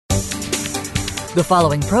The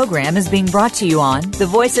following program is being brought to you on the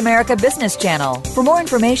Voice America Business Channel. For more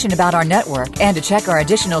information about our network and to check our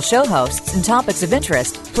additional show hosts and topics of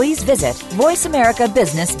interest, please visit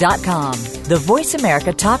voiceamericabusiness.com. The Voice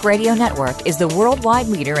America Talk Radio Network is the worldwide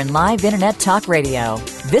leader in live Internet talk radio.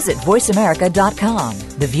 Visit voiceamerica.com.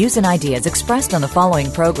 The views and ideas expressed on the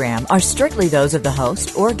following program are strictly those of the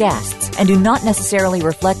host or guests and do not necessarily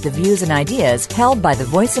reflect the views and ideas held by the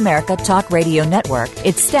Voice America Talk Radio Network,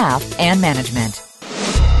 its staff, and management.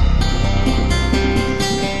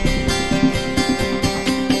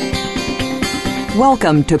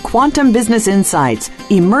 Welcome to Quantum Business Insights,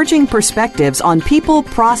 emerging perspectives on people,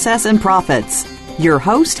 process, and profits. Your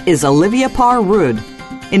host is Olivia Parr-Rudd.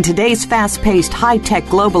 In today's fast-paced, high-tech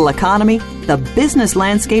global economy, the business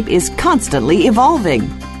landscape is constantly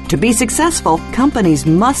evolving. To be successful, companies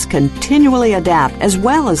must continually adapt as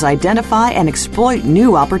well as identify and exploit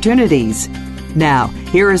new opportunities. Now,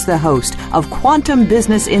 here is the host of Quantum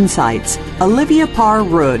Business Insights, Olivia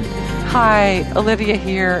Parr-Rudd. Hi, Olivia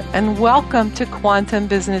here, and welcome to Quantum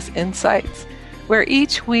Business Insights, where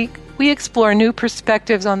each week we explore new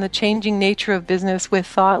perspectives on the changing nature of business with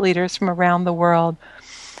thought leaders from around the world,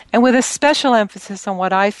 and with a special emphasis on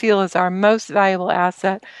what I feel is our most valuable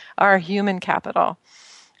asset, our human capital.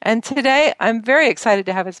 And today, I'm very excited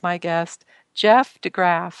to have as my guest, Jeff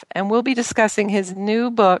DeGraff, and we'll be discussing his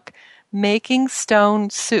new book, Making Stone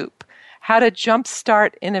Soup, How to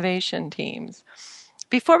Jumpstart Innovation Teams.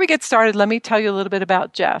 Before we get started, let me tell you a little bit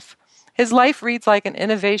about Jeff. His life reads like an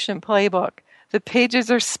innovation playbook. The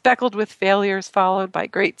pages are speckled with failures followed by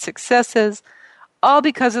great successes, all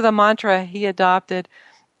because of the mantra he adopted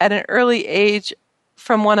at an early age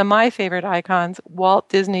from one of my favorite icons, Walt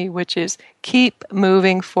Disney, which is keep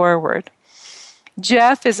moving forward.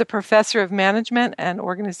 Jeff is a professor of management and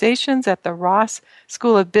organizations at the Ross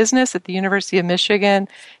School of Business at the University of Michigan.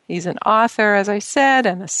 He's an author, as I said,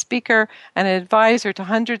 and a speaker and an advisor to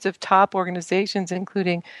hundreds of top organizations,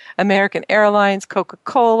 including American Airlines,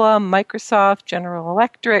 Coca-Cola, Microsoft, General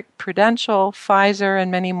Electric, Prudential, Pfizer,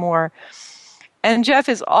 and many more. And Jeff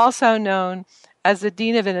is also known as the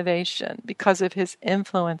Dean of Innovation because of his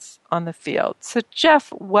influence on the field. So,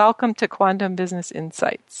 Jeff, welcome to Quantum Business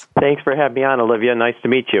Insights. Thanks for having me on, Olivia. Nice to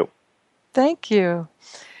meet you. Thank you.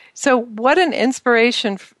 So, what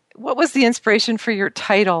was the inspiration for your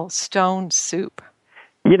title, Stone Soup?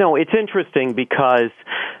 You know, it's interesting because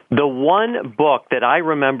the one book that I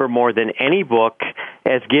remember more than any book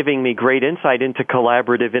as giving me great insight into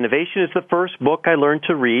collaborative innovation is the first book I learned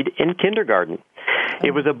to read in kindergarten.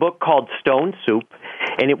 It was a book called Stone Soup,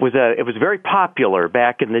 and it was very popular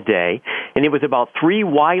back in the day, and it was about three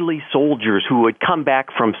wily soldiers who had come back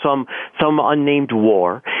from some unnamed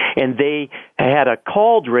war, and they had a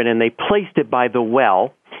cauldron, and they placed it by the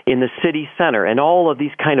well in the city center, and all of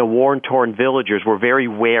these kind of war-torn villagers were very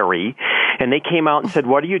wary, and they came out and said,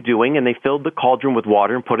 "What are you doing?" And they filled the cauldron with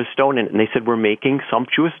water and put a stone in it, and they said, "We're making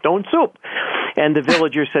sumptuous stone soup." And the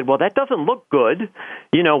villagers said, "Well, that doesn't look good.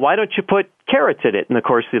 You know, why don't you put carrots in it?" And, of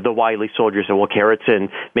course, the wily soldiers said, "Well, carrots and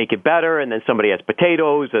make it better." And then somebody has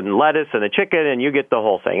potatoes and lettuce and a chicken, and you get the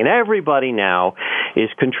whole thing. And everybody now is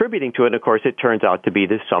contributing to it. And, of course, it turns out to be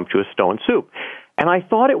this sumptuous stone soup. And I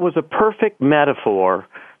thought it was a perfect metaphor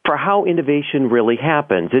for how innovation really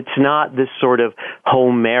happens. It's not this sort of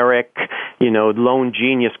Homeric, lone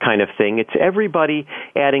genius kind of thing. It's everybody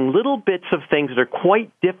adding little bits of things that are quite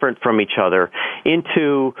different from each other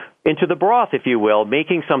into the broth, if you will,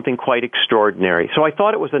 making something quite extraordinary. So I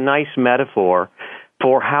thought it was a nice metaphor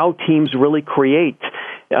for how teams really create,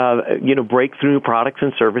 breakthrough products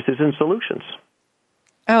and services and solutions.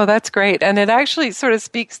 Oh, that's great. And it actually sort of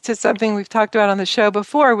speaks to something we've talked about on the show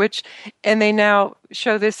before, and they now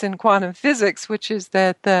show this in quantum physics, which is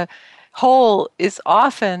that the whole is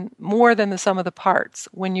often more than the sum of the parts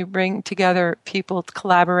when you bring together people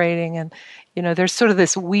collaborating. And, there's sort of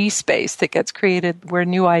this we space that gets created where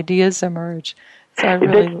new ideas emerge.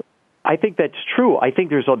 So I think that's true. I think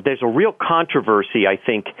there's a real controversy, I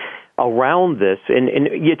think, around this. And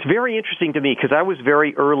it's very interesting to me because I was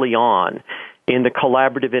very early on in the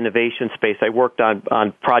collaborative innovation space. I worked on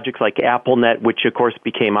projects like AppleNet, which of course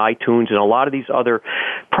became iTunes, and a lot of these other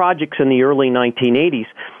projects in the early 1980s.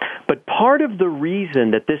 But part of the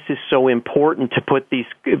reason that this is so important to put these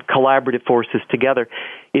collaborative forces together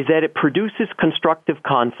is that it produces constructive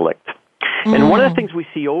conflict. And one of the things we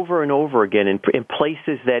see over and over again in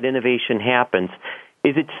places that innovation happens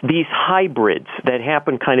is it's these hybrids that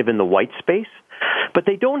happen kind of in the white space. But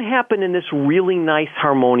they don't happen in this really nice,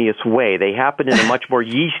 harmonious way. They happen in a much more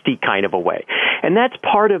yeasty kind of a way. And that's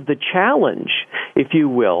part of the challenge, if you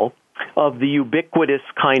will, of the ubiquitous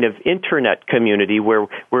kind of internet community where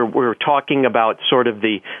we're talking about sort of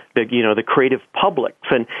the creative publics.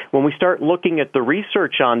 And when we start looking at the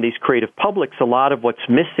research on these creative publics, a lot of what's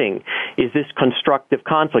missing is this constructive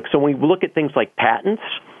conflict. So when we look at things like patents,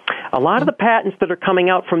 a lot of the patents that are coming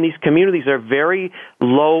out from these communities are very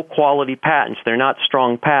low-quality patents. They're not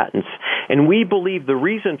strong patents. And we believe the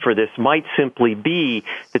reason for this might simply be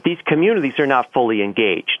that these communities are not fully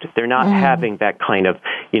engaged. They're not having that kind of,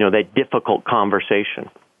 that difficult conversation.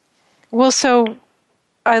 Well, so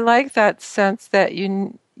I like that sense that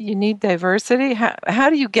you need diversity. How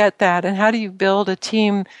do you get that, and how do you build a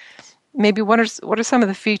team? Maybe what are some of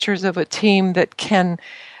the features of a team that can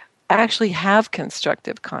actually have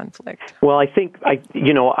constructive conflict? Well, I think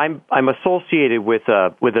I'm associated with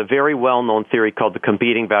a very well-known theory called the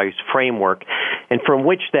competing values framework, and from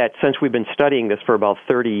which since we've been studying this for about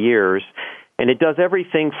 30 years, and it does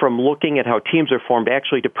everything from looking at how teams are formed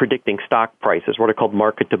actually to predicting stock prices, what are called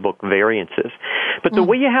market-to-book variances. But the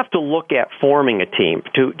way you have to look at forming a team,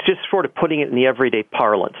 to just sort of putting it in the everyday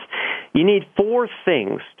parlance, you need 4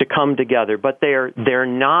 things to come together, but they're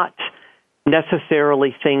not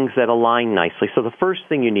necessarily things that align nicely. So the first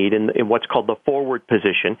thing you need in what's called the forward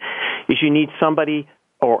position is you need somebody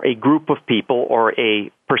or a group of people or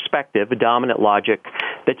a perspective, a dominant logic,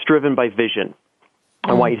 that's driven by vision.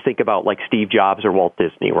 I want you to think about like Steve Jobs or Walt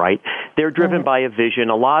Disney, right? They're driven by a vision.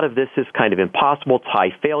 A lot of this is kind of impossible. It's high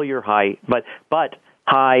failure, but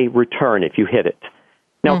high return if you hit it.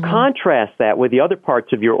 Now contrast that with the other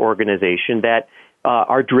parts of your organization that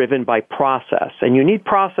are driven by process. And you need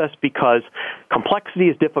process because complexity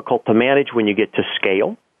is difficult to manage when you get to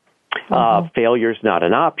scale. Failure is not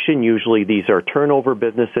an option. Usually these are turnover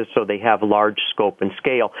businesses, so they have large scope and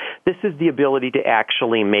scale. This is the ability to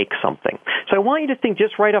actually make something. So I want you to think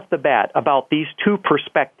just right off the bat about these 2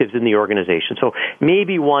 perspectives in the organization. So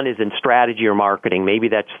maybe one is in strategy or marketing. Maybe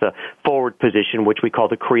that's the forward position, which we call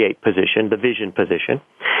the create position, the vision position.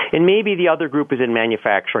 And maybe the other group is in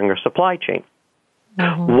manufacturing or supply chain.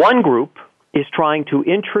 One group is trying to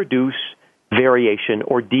introduce variation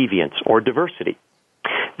or deviance or diversity.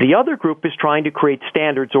 The other group is trying to create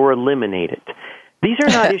standards or eliminate it. These are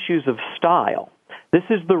not issues of style. This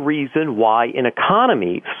is the reason why in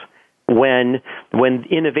economies, when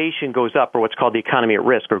innovation goes up, or what's called the economy at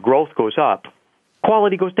risk, or growth goes up,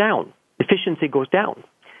 quality goes down, efficiency goes down.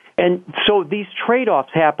 And so these trade-offs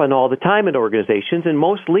happen all the time in organizations, and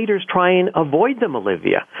most leaders try and avoid them,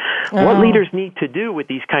 Olivia. What leaders need to do with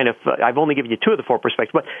these kind of, I've only given you 2 of the 4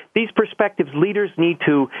 perspectives, but these perspectives, leaders need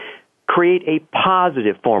to create a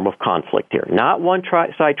positive form of conflict here. Not one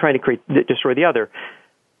side trying to destroy the other,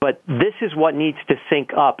 but this is what needs to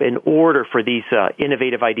sync up in order for these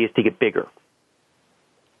innovative ideas to get bigger.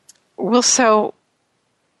 Well, so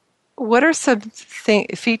what are some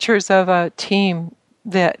features of a team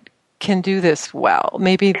that can do this well?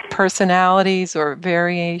 Maybe personalities or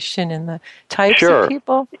variation in the types of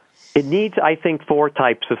people? It needs, I think, 4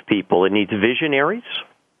 types of people. It needs visionaries.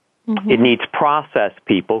 It needs process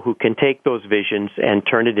people who can take those visions and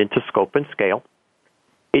turn it into scope and scale.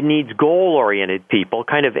 It needs goal-oriented people,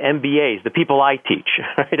 kind of MBAs, the people I teach,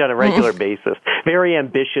 right, on a regular basis. Very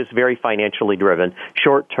ambitious, very financially driven,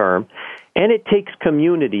 short-term. And it takes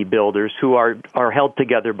community builders who are held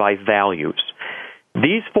together by values.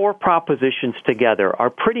 These 4 propositions together are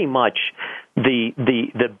pretty much the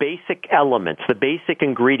basic elements, the basic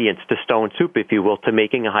ingredients to stone soup, if you will, to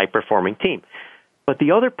making a high-performing team. But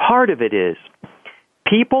the other part of it is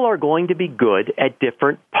people are going to be good at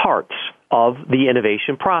different parts of the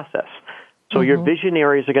innovation process. So your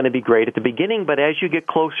visionaries are going to be great at the beginning, but as you get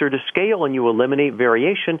closer to scale and you eliminate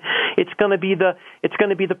variation, it's going to be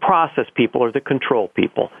the process people or the control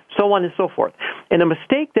people, so on and so forth. And a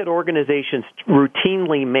mistake that organizations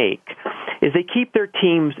routinely make is they keep their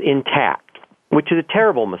teams intact, which is a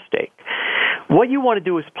terrible mistake. What you want to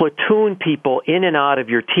do is platoon people in and out of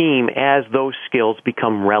your team as those skills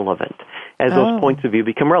become relevant, as those points of view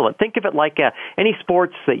become relevant. Think of it like any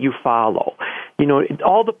sports that you follow.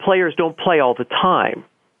 All the players don't play all the time.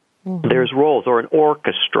 There's roles, or an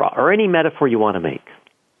orchestra, or any metaphor you want to make.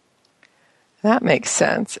 That makes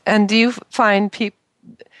sense. And do you find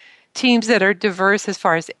teams that are diverse as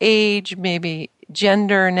far as age, maybe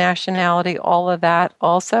gender, nationality, all of that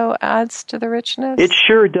also adds to the richness? It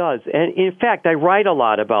sure does. And in fact, I write a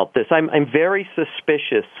lot about this. I'm very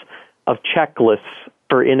suspicious of checklists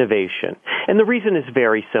for innovation. And the reason is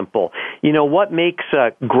very simple. What makes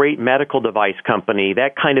a great medical device company,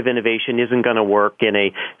 that kind of innovation isn't going to work in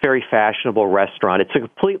a very fashionable restaurant. It's a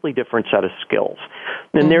completely different set of skills.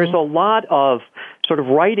 And there's a lot of sort of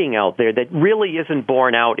writing out there that really isn't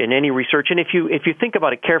borne out in any research. And if you think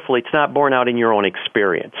about it carefully, it's not borne out in your own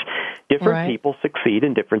experience. Different people succeed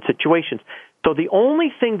in different situations. So the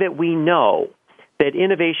only thing that we know that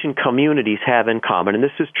innovation communities have in common, and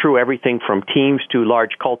this is true everything from teams to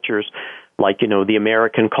large cultures like, the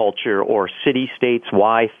American culture or city-states,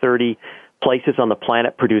 why 30 places on the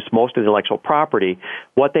planet produce most of the intellectual property,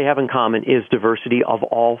 what they have in common is diversity of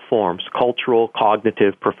all forms, cultural,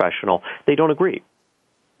 cognitive, professional. They don't agree.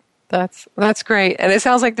 That's great. And it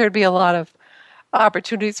sounds like there'd be a lot of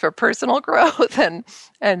opportunities for personal growth and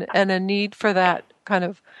a need for that kind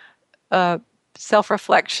of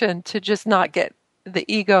self-reflection to just not get the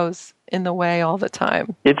egos in the way all the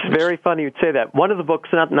time. It's very funny you'd say that. One of the books,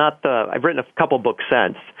 I've written a couple books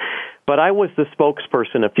since, but I was the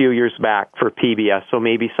spokesperson a few years back for PBS, so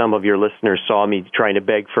maybe some of your listeners saw me trying to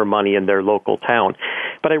beg for money in their local town.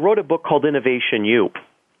 But I wrote a book called Innovation U.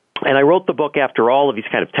 And I wrote the book after all of these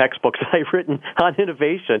kind of textbooks that I've written on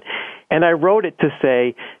innovation. And I wrote it to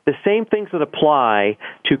say the same things that apply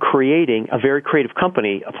to creating a very creative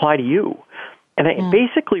company apply to you. And I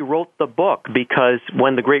basically wrote the book because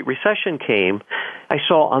when the Great Recession came, I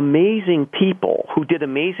saw amazing people who did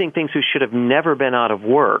amazing things who should have never been out of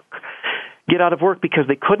work get out of work because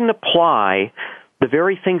they couldn't apply the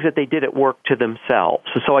very things that they did at work to themselves.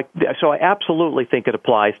 So I absolutely think it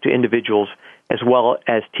applies to individuals as well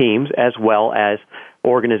as teams, as well as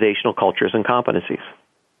organizational cultures and competencies.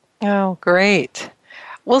 Oh, great.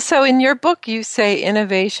 Well, so in your book, you say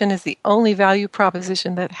innovation is the only value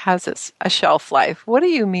proposition that has a shelf life. What do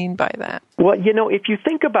you mean by that? Well, if you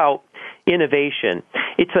think about innovation,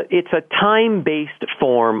 it's a time-based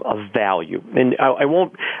form of value. And I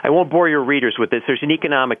won't bore your readers with this. There's an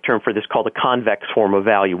economic term for this called a convex form of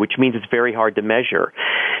value, which means it's very hard to measure.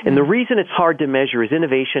 And the reason it's hard to measure is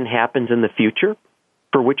innovation happens in the future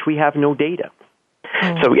for which we have no data.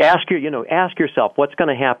 So ask yourself, what's going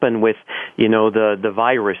to happen with, the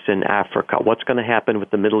virus in Africa? What's going to happen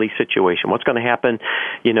with the Middle East situation? What's going to happen,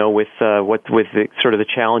 with the, sort of the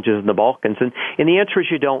challenges in the Balkans? And the answer is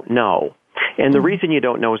you don't know. And the reason you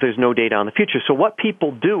don't know is there's no data on the future. So what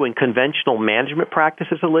people do in conventional management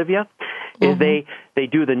practices, Olivia, is they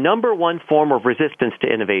do the number one form of resistance to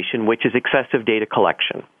innovation, which is excessive data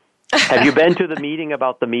collection. Have you been to the meeting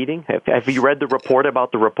about the meeting? Have you read the report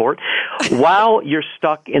about the report? While you're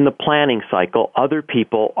stuck in the planning cycle, other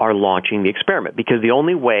people are launching the experiment because the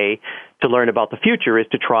only way to learn about the future is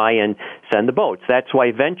to try and send the boats. That's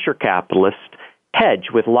why venture capitalists hedge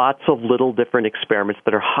with lots of little different experiments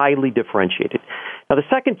that are highly differentiated. Now, the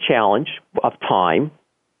second challenge of time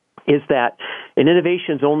is that an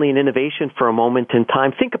innovation is only an innovation for a moment in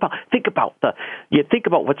time. Think about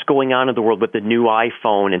what's going on in the world with the new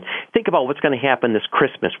iPhone, and think about what's going to happen this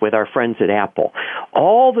Christmas with our friends at Apple.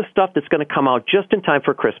 All the stuff that's going to come out just in time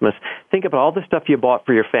for Christmas. Think about all the stuff you bought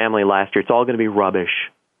for your family last year. It's all going to be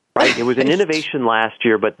rubbish, right? It was an innovation last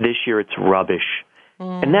year, but this year it's rubbish,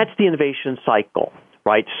 and that's the innovation cycle,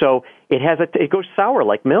 right? So it goes sour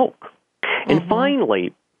like milk, and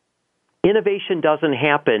finally, innovation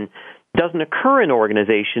doesn't occur in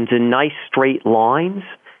organizations in nice straight lines.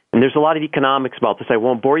 And there's a lot of economics about this. I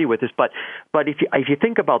won't bore you with this, but if you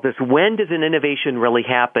think about this, when does an innovation really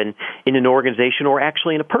happen in an organization or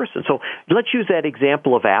actually in a person? So let's use that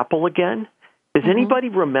example of Apple again. Does anybody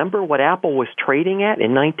remember what Apple was trading at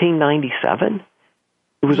in 1997?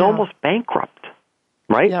 It was almost bankrupt,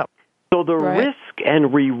 right? Yep. So the risk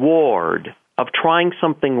and reward of trying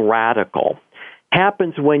something radical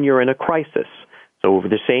happens when you're in a crisis. So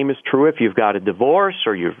the same is true if you've got a divorce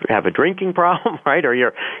or you have a drinking problem, right? Or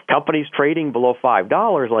your company's trading below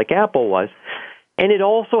 $5 like Apple was. And it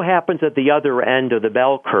also happens at the other end of the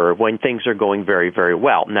bell curve when things are going very, very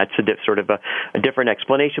well. And that's sort of a different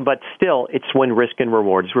explanation, but still it's when risk and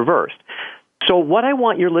reward is reversed. So what I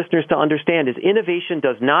want your listeners to understand is innovation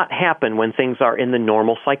does not happen when things are in the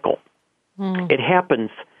normal cycle. It happens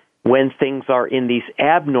when things are in these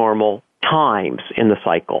abnormal times in the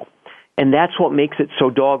cycle. And that's what makes it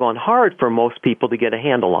so doggone hard for most people to get a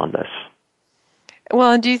handle on this.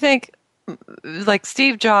 Well, and do you think, like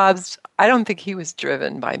Steve Jobs, I don't think he was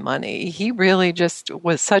driven by money. He really just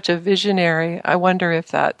was such a visionary. I wonder if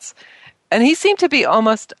that's... And he seemed to be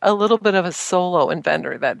almost a little bit of a solo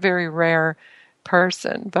inventor, that very rare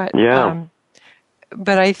person. But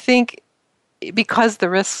but I think because the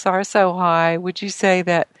risks are so high, would you say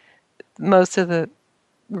that most of the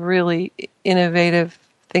really innovative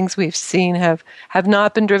things we've seen have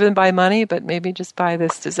not been driven by money, but maybe just by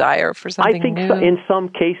this desire for something new? I think in some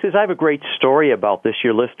cases, I have a great story about this.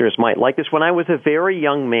 Your listeners might like this. When I was a very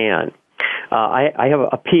young man, I have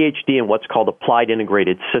a PhD in what's called applied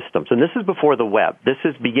integrated systems, and this is before the web. This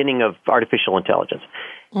is beginning of artificial intelligence.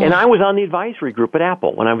 And I was on the advisory group at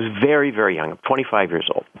Apple when I was very, very young. I'm 25 years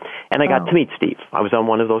old. And I got to meet Steve. I was on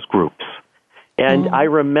one of those groups. And I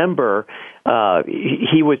remember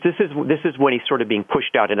he was. This is when he's sort of being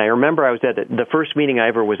pushed out. And I remember I was at the first meeting I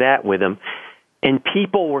ever was at with him, and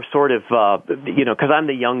people were sort of, because I'm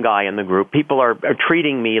the young guy in the group, people are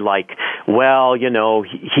treating me like, well,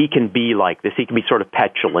 he can be like this. He can be sort of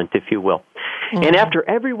petulant, if you will. Mm-hmm. And after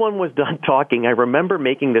everyone was done talking, I remember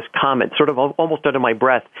making this comment, sort of almost under my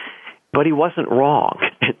breath, but he wasn't wrong.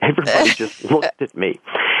 Everybody just looked at me.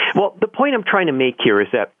 Well, the point I'm trying to make here is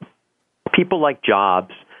that people like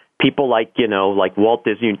Jobs, people like Walt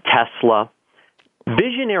Disney, Tesla,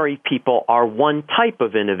 visionary people are one type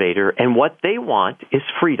of innovator, and what they want is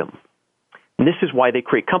freedom. And this is why they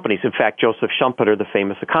create companies. In fact, Joseph Schumpeter, the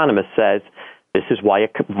famous economist, says this is why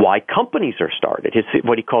companies are started. It's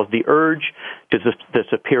what he calls the urge to the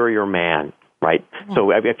superior man, right? Mm-hmm.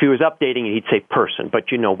 So if he was updating it, he'd say person,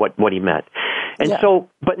 but you know what he meant. And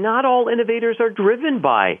but not all innovators are driven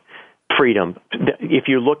by freedom. If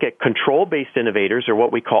you look at control-based innovators, or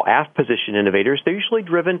what we call aft position innovators, they're usually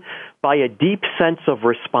driven by a deep sense of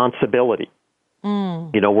responsibility.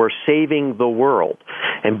 We're saving the world.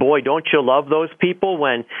 And boy, don't you love those people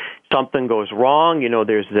when something goes wrong,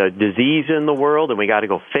 there's a disease in the world and we got to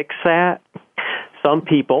go fix that. Some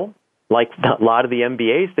people, like a lot of the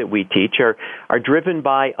MBAs that we teach, are driven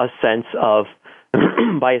by a sense of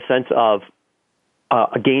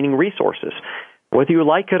gaining resources. Whether you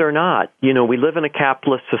like it or not, we live in a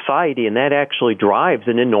capitalist society, and that actually drives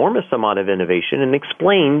an enormous amount of innovation and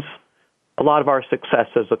explains a lot of our success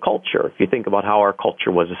as a culture, if you think about how our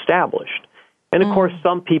culture was established. And, of course,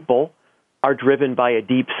 some people are driven by a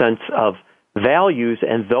deep sense of values,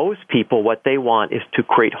 and those people, what they want is to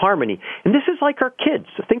create harmony. And this is like our kids.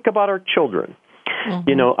 Think about our children.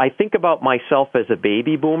 Mm-hmm. I think about myself as a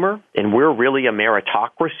baby boomer, and we're really a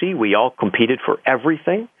meritocracy. We all competed for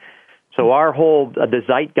everything. So our the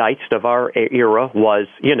zeitgeist of our era was,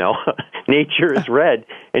 nature is red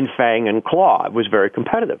and fang and claw. It was very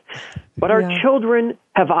competitive. But our children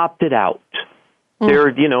have opted out.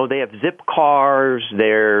 They're, they have zip cars.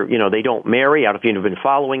 They don't marry. I don't know if you've been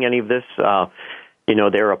following any of this. They're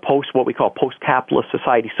what we call post-capitalist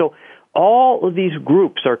society. So all of these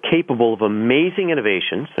groups are capable of amazing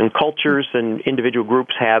innovations, and cultures and individual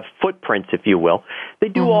groups have footprints, if you will. They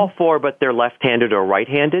do all four, but they're left-handed or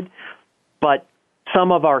right-handed. But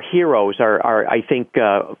some of our heroes are I think,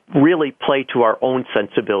 really play to our own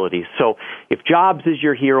sensibilities. So if Jobs is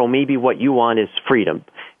your hero, maybe what you want is freedom.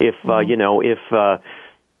 If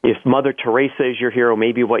if Mother Teresa is your hero,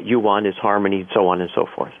 maybe what you want is harmony, and so on and so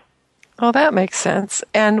forth. Oh, that makes sense.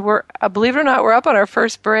 And we're, believe it or not, we're up on our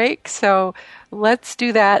first break, so let's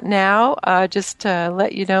do that now. Just to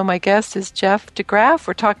let you know, my guest is Jeff DeGraff.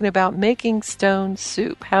 We're talking about making stone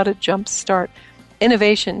soup, how to jumpstart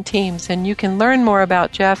innovation teams. And you can learn more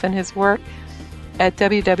about Jeff and his work at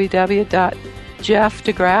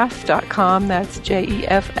www.jeffdegraff.com. That's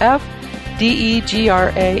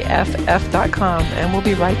JEFFDEGRAFF.com. And we'll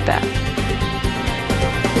be right back.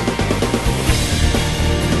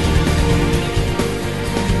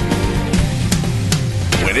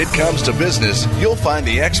 When it comes to business, you'll find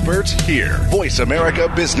the experts here. Voice America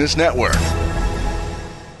Business Network.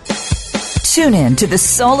 Tune in to The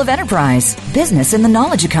Soul of Enterprise, Business in the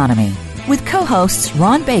Knowledge Economy, with co-hosts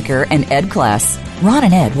Ron Baker and Ed Kless. Ron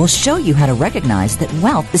and Ed will show you how to recognize that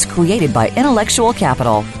wealth is created by intellectual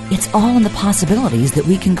capital. It's all in the possibilities that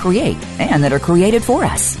we can create and that are created for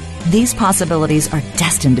us. These possibilities are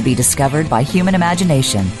destined to be discovered by human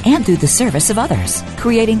imagination and through the service of others,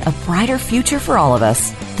 creating a brighter future for all of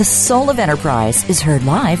us. The Soul of Enterprise is heard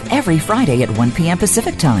live every Friday at 1 p.m.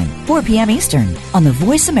 Pacific Time, 4 p.m. Eastern, on the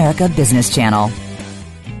Voice America Business Channel.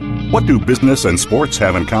 What do business and sports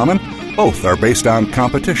have in common? Both are based on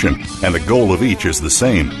competition, and the goal of each is the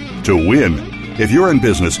same: to win. If you're in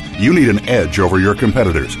business, you need an edge over your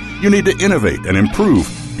competitors. You need to innovate and improve.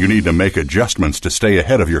 You need to make adjustments to stay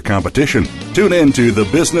ahead of your competition. Tune in to The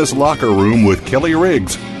Business Locker Room with Kelly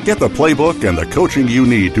Riggs. Get the playbook and the coaching you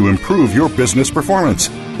need to improve your business performance.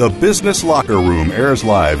 The Business Locker Room airs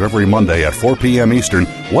live every Monday at 4 p.m. Eastern,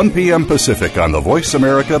 1 p.m. Pacific on the Voice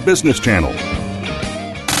America Business Channel.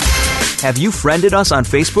 Have you friended us on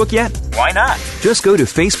Facebook yet? Why not? Just go to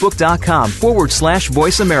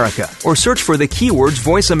facebook.com/Voice America or search for the keywords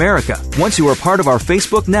Voice America. Once you are part of our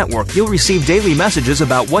Facebook network, you'll receive daily messages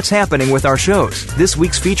about what's happening with our shows, this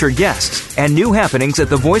week's featured guests, and new happenings at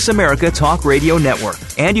the Voice America Talk Radio Network.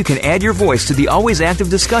 And you can add your voice to the always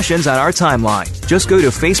active discussions on our timeline. Just go to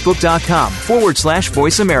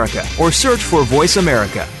facebook.com/Voice America or search for Voice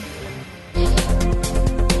America.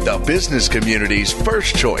 The business community's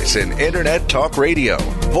first choice in Internet Talk Radio.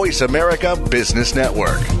 Voice America Business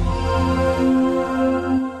Network.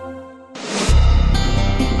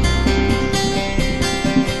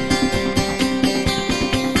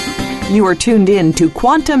 You are tuned in to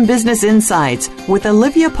Quantum Business Insights with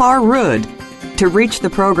Olivia Parr Rood. To reach the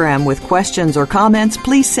program with questions or comments,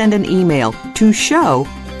 please send an email to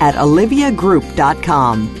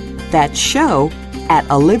show@oliviagroup.com. That's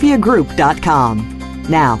show@oliviagroup.com.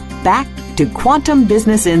 Now, back to Quantum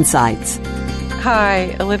Business Insights.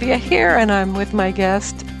 Hi, Olivia here, and I'm with my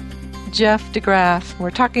guest, Jeff DeGraff. We're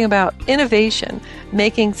talking about innovation,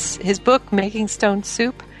 making his book, Making Stone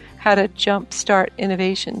Soup, How to Jumpstart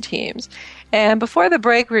Innovation Teams. And before the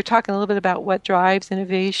break, we were talking a little bit about what drives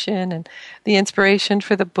innovation and the inspiration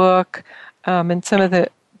for the book, and some of the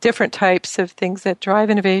different types of things that drive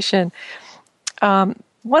innovation.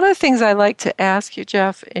 One of the things I like to ask you,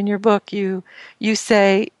 Jeff, in your book, you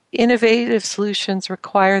say innovative solutions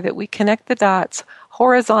require that we connect the dots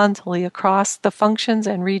horizontally across the functions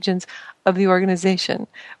and regions of the organization.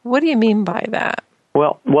 What do you mean by that?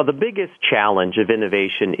 Well, the biggest challenge of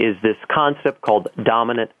innovation is this concept called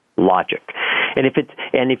dominant logic. And if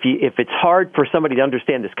it's hard for somebody to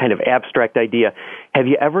understand this kind of abstract idea, have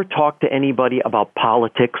you ever talked to anybody about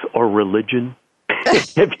politics or religion?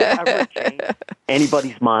 Have you ever changed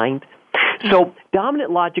anybody's mind? So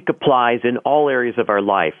dominant logic applies in all areas of our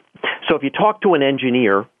life. So if you talk to an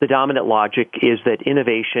engineer, the dominant logic is that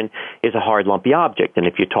innovation is a hard, lumpy object. And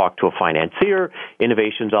if you talk to a financier,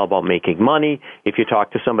 innovation is all about making money. If you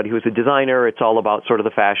talk to somebody who's a designer, it's all about sort of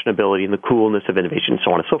the fashionability and the coolness of innovation, and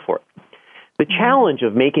so on and so forth. The challenge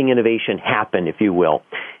of making innovation happen, if you will,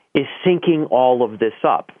 is syncing all of this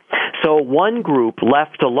up. So one group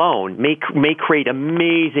left alone may create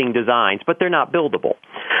amazing designs, but they're not buildable.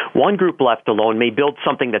 One group left alone may build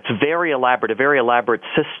something that's very elaborate, a very elaborate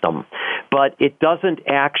system, but it doesn't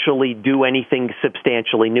actually do anything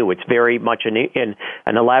substantially new. It's very much an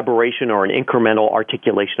elaboration or an incremental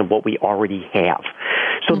articulation of what we already have.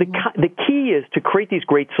 So the key is to create these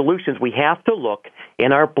great solutions, we have to look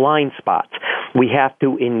in our blind spots. We have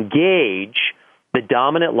to engage the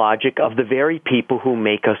dominant logic of the very people who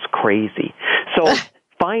make us crazy. So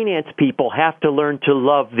finance people have to learn to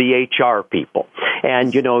love the HR people.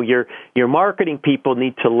 And, your marketing people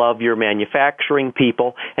need to love your manufacturing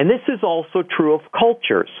people. And this is also true of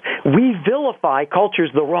cultures. We vilify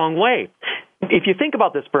cultures the wrong way. If you think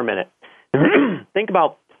about this for a minute, think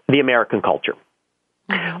about the American culture.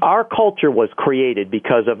 Our culture was created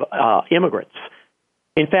because of immigrants.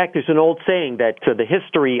 In fact, there's an old saying that the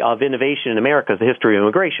history of innovation in America is the history of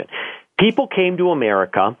immigration. People came to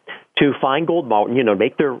America to find gold mountain, to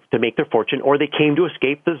make their fortune, or they came to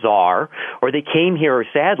escape the czar, or they came here,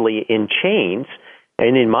 sadly, in chains.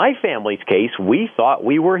 And in my family's case, we thought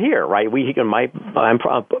we were here, right? I'm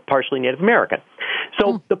partially Native American.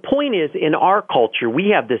 So the point is, in our culture, we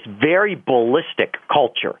have this very ballistic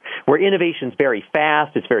culture where innovation is very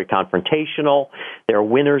fast, it's very confrontational, there are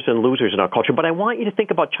winners and losers in our culture. But I want you to think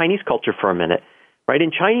about Chinese culture for a minute. Right?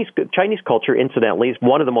 In Chinese culture, incidentally, is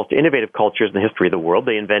one of the most innovative cultures in the history of the world.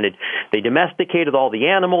 They domesticated all the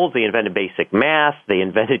animals. They invented basic math. They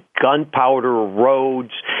invented gunpowder,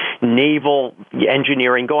 roads, naval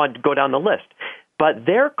engineering. Go down the list. But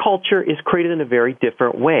their culture is created in a very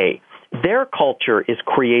different way. Their culture is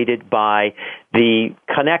created by the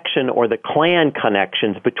connection or the clan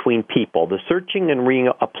connections between people, the searching and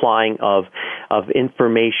reapplying of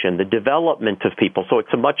information, the development of people. So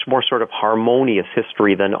it's a much more sort of harmonious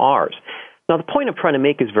history than ours. Now, the point I'm trying to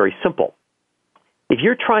make is very simple. If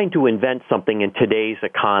you're trying to invent something in today's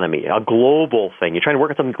economy, a global thing, you're trying to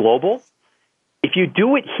work on something global, if you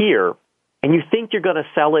do it here, and you think you're going to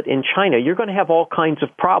sell it in China, you're going to have all kinds of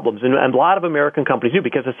problems. And a lot of American companies do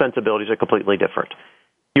because the sensibilities are completely different.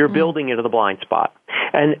 You're building into the blind spot.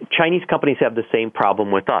 And Chinese companies have the same problem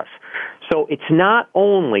with us. So it's not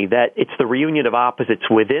only that it's the reunion of opposites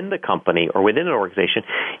within the company or within an organization,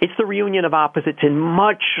 it's the reunion of opposites in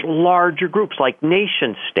much larger groups like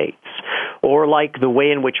nation states or like the way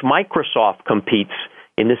in which Microsoft competes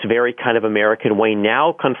in this very kind of American way,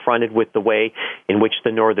 now confronted with the way in which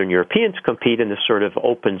the Northern Europeans compete in this sort of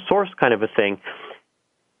open source kind of a thing.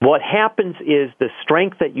 what happens is the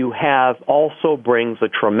strength that you have also brings a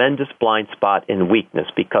tremendous blind spot and weakness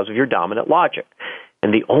because of your dominant logic.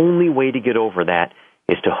 And the only way to get over that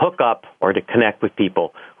is to hook up or to connect with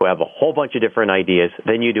people who have a whole bunch of different ideas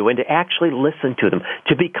than you do, and to actually listen to them,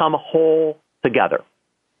 to become a whole together.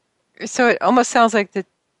 So it almost sounds like the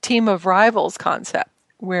team of rivals concept,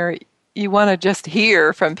 where you want to just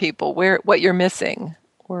hear from people what you're missing,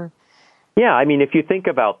 or yeah, I mean, if you think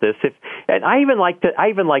about this, and I even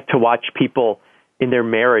like to watch people in their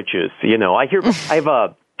marriages. You know, I have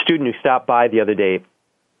a student who stopped by the other day,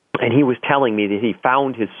 and he was telling me that he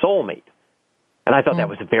found his soulmate, and I thought that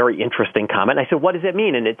was a very interesting comment. I said, "What does it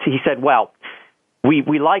mean?" And he said, "Well,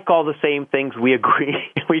 we like all the same things. We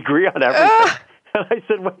agree on everything." And I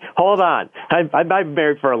said, "Wait, hold on. I've been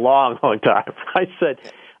married for a long, long time." I said,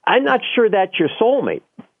 "I'm not sure that's your soulmate.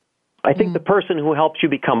 I think the person who helps you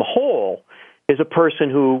become whole is a person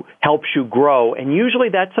who helps you grow, and usually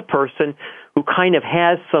that's a person who kind of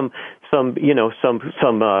has some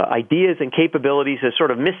ideas and capabilities as sort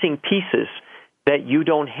of missing pieces that you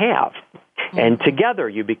don't have, and together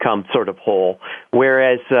you become sort of whole.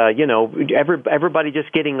 Whereas everybody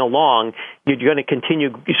just getting along, you're going to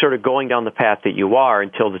continue sort of going down the path that you are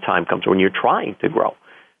until the time comes when you're trying to grow."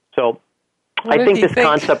 So I think this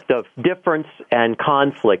concept of difference and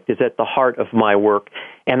conflict is at the heart of my work,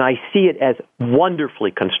 and I see it as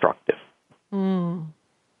wonderfully constructive.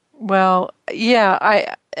 Well, yeah,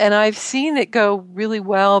 I've seen it go really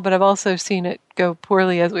well, but I've also seen it go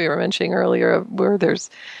poorly, as we were mentioning earlier, where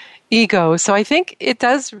there's ego. So I think it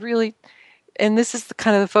does really, and this is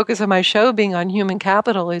kind of the focus of my show being on human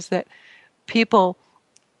capital, is that people,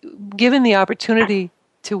 given the opportunity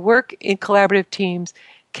to work in collaborative teams,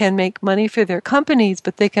 can make money for their companies,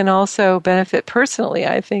 but they can also benefit personally,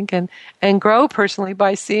 I think, and grow personally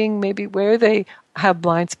by seeing maybe where they have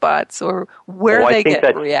blind spots or where they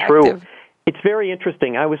get reactive. True. It's very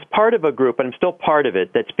interesting. I was part of a group, and I'm still part of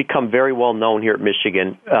it, that's become very well known here at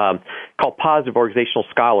Michigan, called Positive Organizational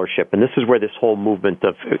Scholarship. And this is where this whole movement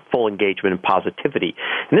of full engagement and positivity,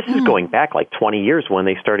 and this is going back like 20 years when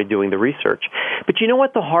they started doing the research. But you know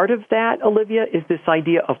what? The heart of that, Olivia, is this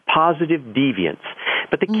idea of positive deviance.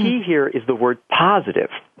 But the key here is the word positive.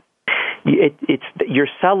 You're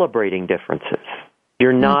celebrating differences.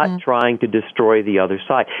 You're not trying to destroy the other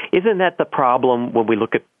side. Isn't that the problem when we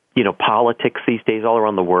look at politics these days all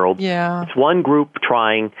around the world? Yeah. It's one group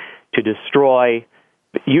trying to destroy,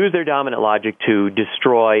 use their dominant logic to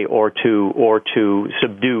destroy or to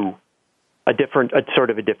subdue a different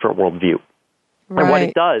worldview. Right. And what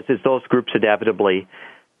it does is those groups inevitably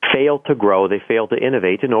fail to grow, they fail to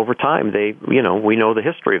innovate, and over time we know the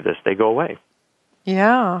history of this, they go away.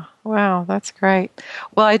 Yeah. Wow, that's great.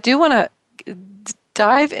 Well, I do want to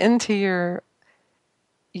dive into your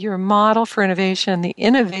model for innovation, the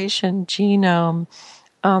innovation genome.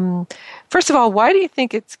 First of all, why do you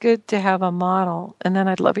think it's good to have a model? And then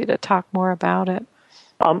I'd love you to talk more about it.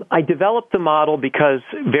 I developed the model because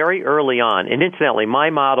very early on, and incidentally, my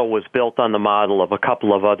model was built on the model of a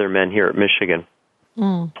couple of other men here at Michigan.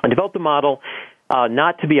 I developed the model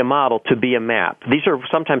not to be a model, to be a map. These are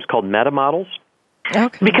sometimes called meta models.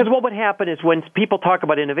 Okay. Because what would happen is when people talk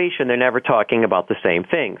about innovation, they're never talking about the same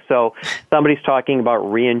thing. So somebody's talking about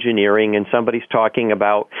re-engineering, and somebody's talking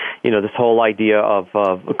about, this whole idea of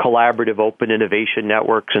collaborative open innovation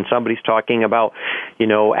networks, and somebody's talking about,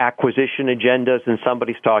 acquisition agendas, and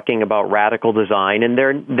somebody's talking about radical design, and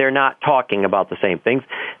they're not talking about the same things.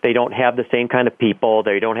 They don't have the same kind of people.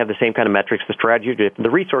 They don't have the same kind of metrics. The strategy, the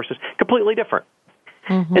resources, completely different.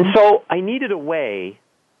 And so I needed a way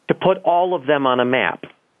to put all of them on a map.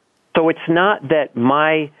 So it's not that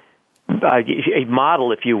my a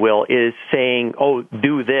model, if you will, is saying, oh,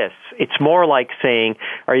 do this. It's more like saying,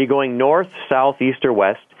 are you going north, south, east, or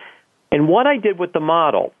west? And what I did with the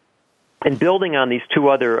model, and building on these two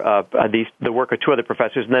other, the work of two other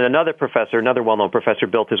professors, and then another well-known professor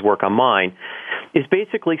built his work on mine, is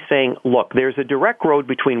basically saying, look, there's a direct road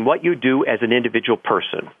between what you do as an individual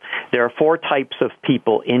person. There are 4 types of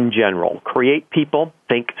people in general. Create people,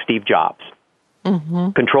 think Steve Jobs.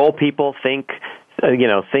 Control people, think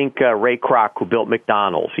Ray Kroc, who built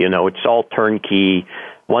McDonald's. It's all turnkey,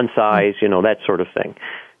 one size, that sort of thing.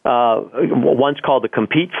 One's called the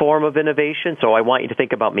compete form of innovation. So I want you to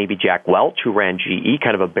think about maybe Jack Welch, who ran GE,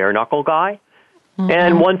 kind of a bare-knuckle guy.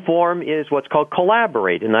 And one form is what's called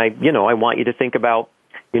collaborate. And I want you to think about,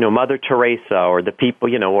 Mother Teresa, or the people,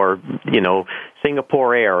 or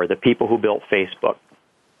Singapore Air, or the people who built Facebook.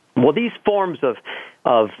 Well, these forms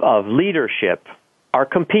of leadership are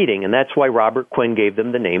competing, and that's why Robert Quinn gave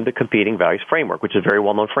them the name, the Competing Values Framework, which is a very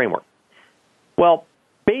well-known framework. Well,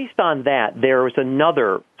 based on that, there was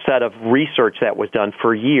another set of research that was done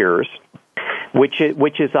for years, which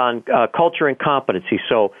is on culture and competency.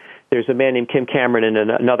 So there's a man named Kim Cameron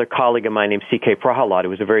and another colleague of mine named C.K. Prahalad, who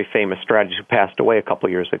was a very famous strategist who passed away a couple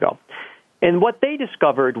years ago. And what they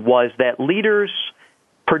discovered was that leaders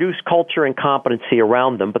produce culture and competency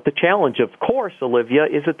around them, but the challenge, of course, Olivia,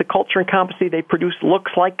 is that the culture and competency they produce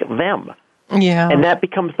looks like them. Yeah. And that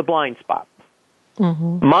becomes the blind spot.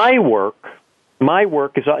 Mm-hmm. My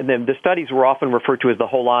work is, and the studies were often referred to as the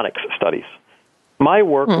holonics studies. My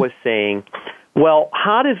work was saying, well,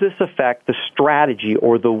 how does this affect the strategy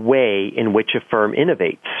or the way in which a firm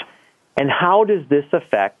innovates? And how does this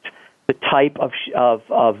affect the type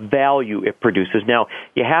of value it produces? Now,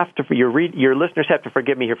 you have to, your listeners have to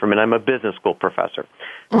forgive me here for a minute. I'm a business school professor.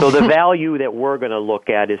 So the value that we're going to look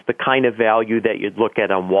at is the kind of value that you'd look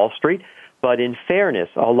at on Wall Street. But in fairness,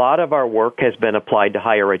 a lot of our work has been applied to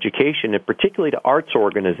higher education, and particularly to arts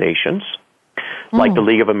organizations, like the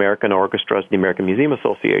League of American Orchestras, the American Museum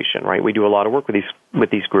Association, right? We do a lot of work with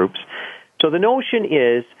these groups. So the notion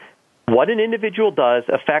is what an individual does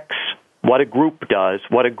affects what a group does.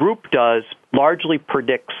 What a group does largely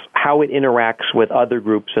predicts how it interacts with other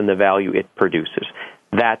groups and the value it produces.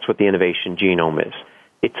 That's what the innovation genome is.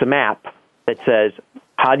 It's a map that says,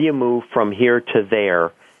 how do you move from here to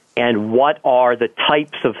there, and what are the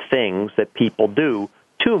types of things that people do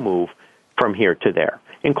to move from here to there,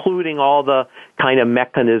 including all the kind of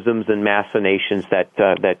mechanisms and machinations that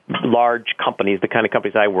large companies, the kind of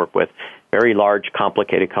companies I work with, very large,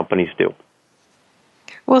 complicated companies do.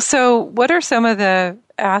 Well, so what are some of the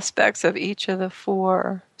aspects of each of the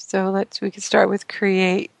four? So we could start with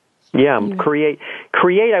create. Yeah, create.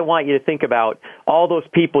 I want you to think about all those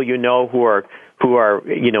people who are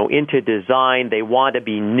into design. They want to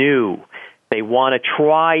be new. They want to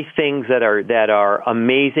try things that are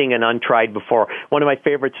amazing and untried before. One of my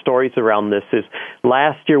favorite stories around this is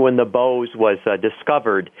last year when the Bose was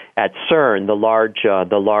discovered at CERN, the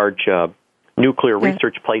large nuclear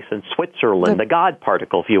research place in Switzerland, the God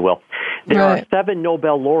particle, if you will. There are 7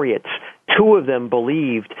 Nobel laureates. 2 of them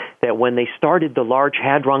believed that when they started the Large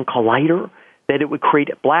Hadron Collider, that it would create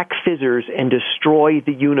black fizzers and destroy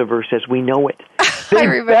the universe as we know it.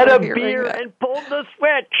 They bet a beer and pulled the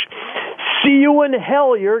switch. See you in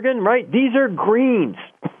hell, Jürgen, right? These are greens.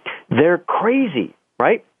 They're crazy,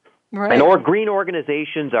 right? Right. And green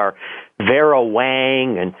organizations are Vera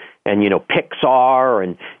Wang and Pixar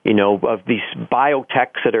and of these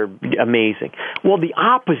biotechs that are amazing. Well, the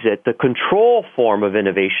opposite, the control form of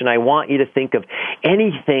innovation, I want you to think of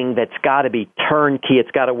anything that's got to be turnkey.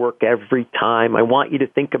 It's got to work every time. I want you to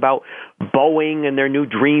think about Boeing and their new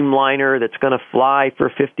Dreamliner that's going to fly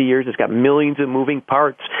for 50 years. It's got millions of moving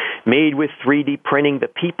parts made with 3D printing. The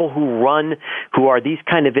people who are these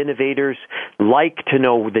kind of innovators like to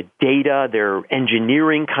know the data. They're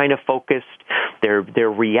engineering kind of focused. They're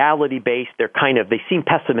reality-based. They seem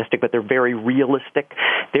pessimistic, but they're very realistic.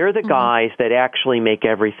 They're the guys that actually make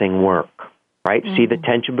everything work, right? See the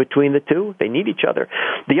tension between the two? They need each other.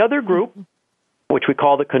 The other group, which we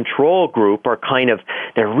call the control group, are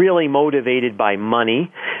they're really motivated by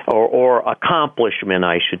money or accomplishment,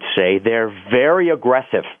 I should say. They're very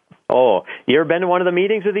aggressive. Oh, you ever been to one of the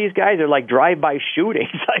meetings of these guys? They're like drive-by shootings.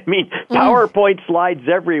 I mean, PowerPoint slides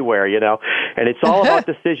everywhere, and it's all about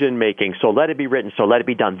decision-making. So let it be written, so let it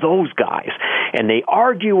be done. Those guys. And they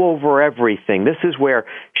argue over everything. This is where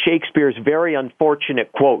Shakespeare's very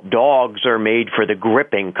unfortunate quote, dogs are made for the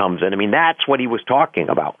gripping, comes in. I mean, that's what he was talking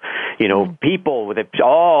about. People with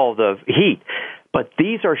all the heat. But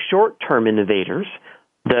these are short-term innovators.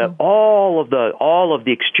 All of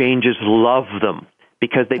the exchanges love them,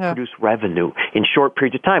 because they produce revenue in short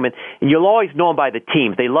periods of time. And you'll always know them by the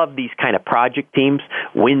teams. They love these kind of project teams,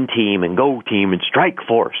 Win Team and Go Team and Strike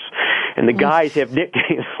Force. And the guys have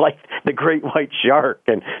nicknames like the Great White Shark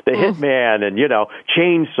and the Hitman and,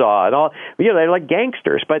 Chainsaw and all. They're like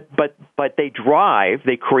gangsters. But they drive,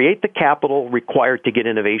 they create the capital required to get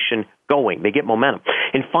innovation going. They get momentum.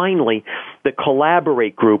 And finally, the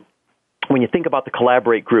Collaborate group. When you think about the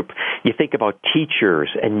Collaborate group, you think about teachers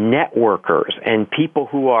and networkers and people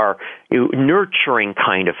who are nurturing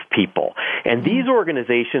kind of people. And these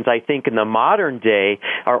organizations, I think, in the modern day,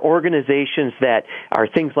 are organizations that are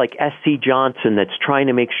things like S.C. Johnson, that's trying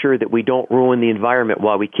to make sure that we don't ruin the environment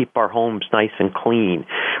while we keep our homes nice and clean.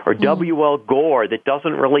 Or W.L. Gore, that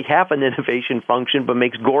doesn't really have an innovation function, but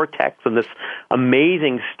makes Gore-Tex and this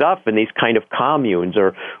amazing stuff in these kind of communes.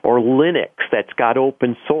 Or Linux, that's got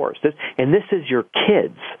open source. And this is your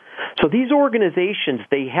kids. So these organizations,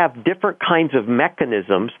 they have different kinds of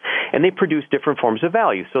mechanisms, and they produce different forms of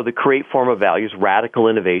value. So the create form of value is radical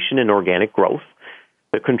innovation and organic growth.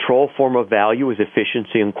 The control form of value is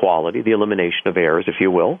efficiency and quality, the elimination of errors, if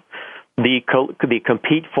you will. The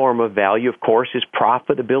compete form of value, of course, is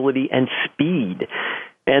profitability and speed.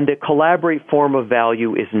 And the collaborate form of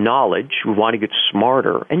value is knowledge. We want to get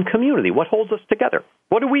smarter. And community, what holds us together?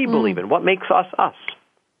 What do we believe in? What makes us us?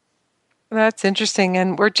 That's interesting.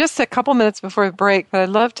 And we're just a couple minutes before the break, but I'd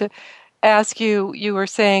love to ask you, you were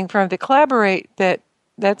saying from the collaborate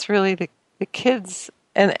that's really the kids.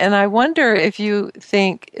 And I wonder if you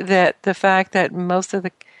think that the fact that most of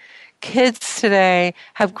the kids today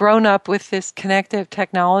have grown up with this connective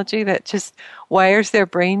technology that just wires their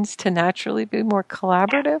brains to naturally be more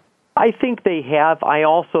collaborative? I think they have. I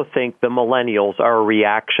also think the millennials are a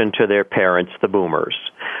reaction to their parents, the boomers.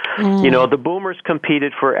 The boomers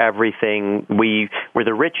competed for everything. We're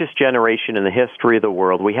the richest generation in the history of the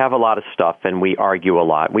world. We have a lot of stuff, and we argue a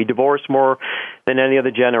lot. We divorce more than any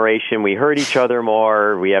other generation. We hurt each other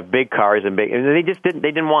more. We have big cars and they just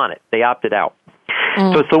didn't want it. They opted out.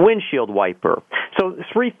 So it's the windshield wiper. So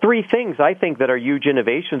three things I think that are huge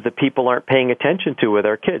innovations that people aren't paying attention to with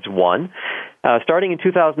our kids. One, starting in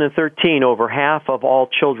 2013, over half of all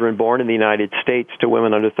children born in the United States to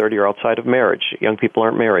women under 30 are outside of marriage. Young people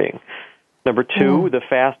aren't marrying. Number two, the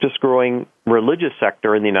fastest growing religious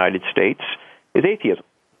sector in the United States is atheism.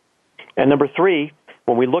 And number three,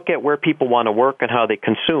 when we look at where people want to work and how they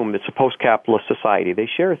consume, it's a post-capitalist society. They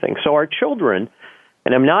share things. So our children,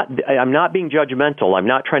 and I'm not being judgmental. I'm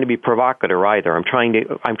not trying to be provocative either. I'm trying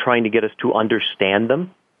to get us to understand them.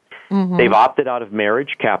 Mm-hmm. They've opted out of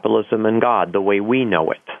marriage, capitalism, and God the way we know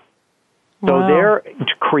it. So they're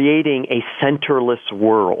creating a centerless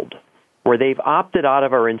world where they've opted out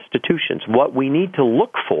of our institutions. What we need to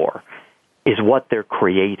look for is what they're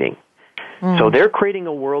creating. So they're creating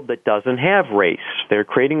a world that doesn't have race. They're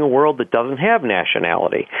creating a world that doesn't have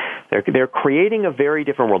nationality. They're creating a very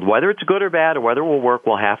different world. Whether it's good or bad or whether it will work,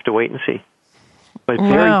 we'll have to wait and see. But it's a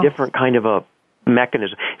very different kind of a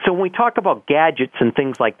mechanism. So when we talk about gadgets and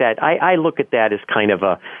things like that, I look at that as kind of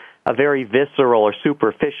a very visceral or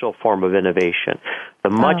superficial form of innovation. The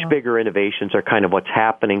much bigger innovations are kind of what's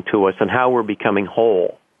happening to us and how we're becoming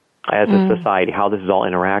whole as a society, how this is all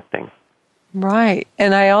interacting. Right.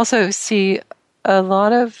 And I also see a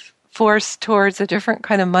lot of force towards a different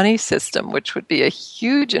kind of money system, which would be a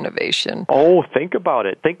huge innovation. Oh, think about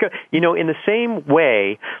it. In the same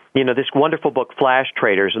way, this wonderful book, Flash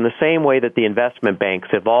Traders, in the same way that the investment banks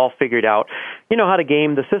have all figured out, how to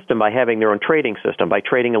game the system by having their own trading system, by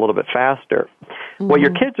trading a little bit faster. What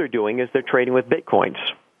your kids are doing is they're trading with bitcoins.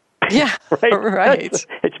 Yeah, right.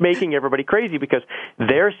 It's making everybody crazy because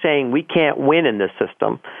they're saying we can't win in this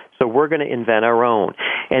system, so we're going to invent our own.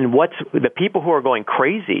 And the people who are going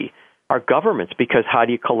crazy are governments, because how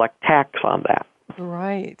do you collect tax on that?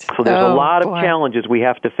 Right. So there's a lot of challenges we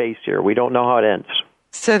have to face here. We don't know how it ends.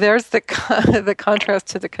 So there's the contrast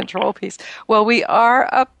to the control piece. Well, we are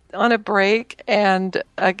up on a break, and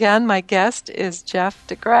again, my guest is Jeff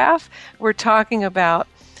DeGraff. We're talking about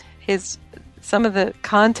some of the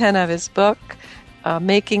content of his book,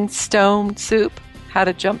 Making Stone Soup, How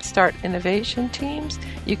to Jumpstart Innovation Teams.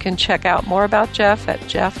 You can check out more about Jeff at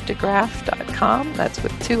jeffdegraff.com. That's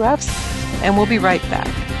with 2 Fs. And we'll be right back.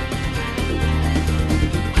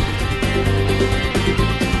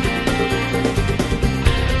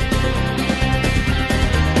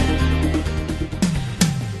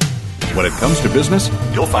 When it comes to business,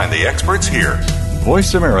 you'll find the experts here.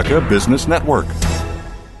 Voice America Business Network.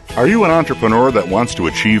 Are you an entrepreneur that wants to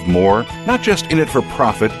achieve more? Not just in it for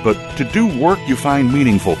profit, but to do work you find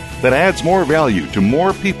meaningful, that adds more value to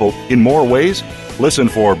more people in more ways? Listen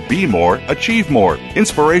for Be More, Achieve More,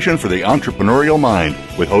 Inspiration for the Entrepreneurial Mind.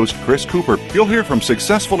 With host Chris Cooper, you'll hear from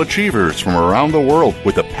successful achievers from around the world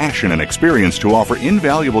with the passion and experience to offer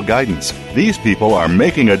invaluable guidance. These people are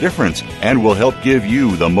making a difference and will help give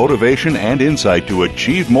you the motivation and insight to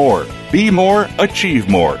achieve more. Be More, Achieve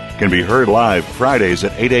More can be heard live Fridays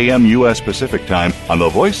at 8 a.m. U.S. Pacific Time on the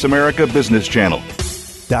Voice America Business Channel.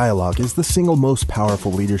 Dialogue is the single most powerful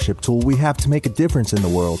leadership tool we have to make a difference in the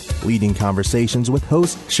world. Leading Conversations with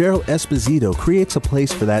host Cheryl Esposito creates a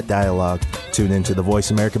place for that dialogue. Tune into the Voice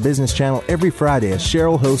America Business Channel every Friday as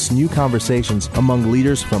Cheryl hosts new conversations among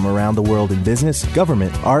leaders from around the world in business,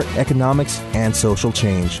 government, art, economics, and social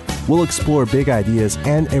change. We'll explore big ideas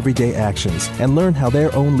and everyday actions and learn how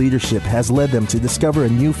their own leadership has led them to discover a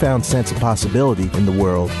newfound sense of possibility in the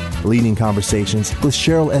world. Leading Conversations with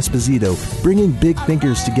Cheryl Esposito, bringing big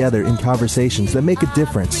thinkers together in conversations that make a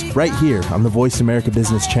difference, right here on the Voice America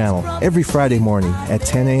Business Channel every Friday morning at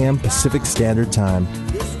 10 a.m. Pacific Standard Time.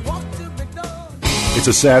 It's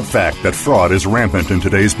a sad fact that fraud is rampant in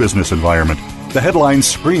today's business environment. The headlines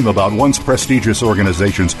scream about once prestigious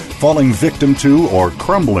organizations falling victim to or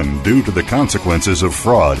crumbling due to the consequences of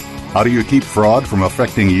fraud. How do you keep fraud from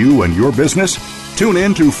affecting you and your business? Tune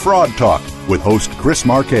in to Fraud Talk with host Chris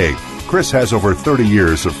Marquet. Chris has over 30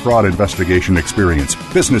 years of fraud investigation experience,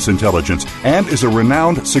 business intelligence, and is a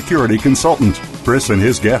renowned security consultant. Chris and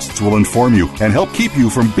his guests will inform you and help keep you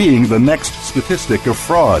from being the next statistic of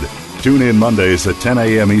fraud. Tune in Mondays at 10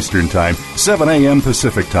 a.m. Eastern Time, 7 a.m.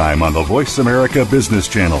 Pacific Time on the Voice America Business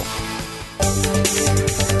Channel.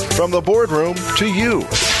 From the boardroom to you,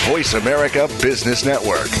 Voice America Business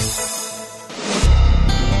Network.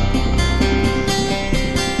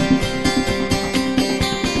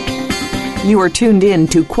 You are tuned in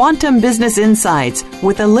to Quantum Business Insights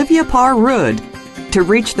with Olivia Parr-Rudd. To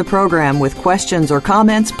reach the program with questions or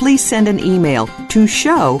comments, please send an email to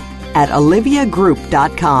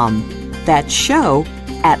show@oliviagroup.com. That's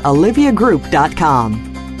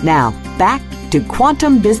show@oliviagroup.com. Now, back to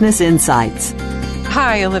Quantum Business Insights.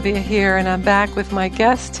 Hi, Olivia here, and I'm back with my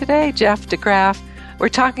guest today, Jeff DeGraff. We're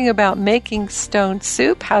talking about making stone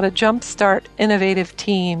soup, how to jumpstart innovative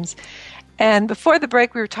teams. And before the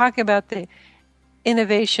break, we were talking about the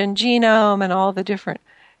innovation genome and all the different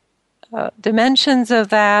dimensions of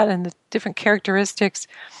that and the different characteristics.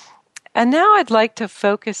 And now I'd like to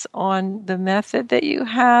focus on the method that you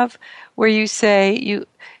have where you say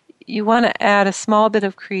you want to add a small bit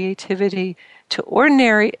of creativity to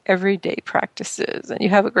ordinary everyday practices. And you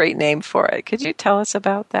have a great name for it. Could you tell us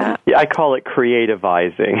about that? Yeah, I call it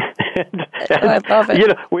creativizing. I love it. You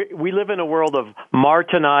know, we live in a world of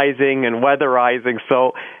Martinizing and weatherizing,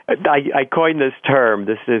 so I coined this term,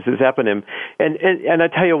 this eponym, and I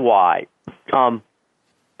tell you why.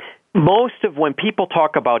 Most of when people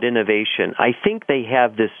talk about innovation, I think they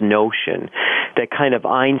have this notion that kind of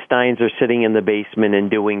Einsteins are sitting in the basement and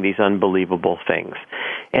doing these unbelievable things.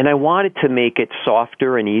 And I wanted to make it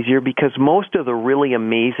softer and easier because most of the really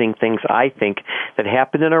amazing things I think that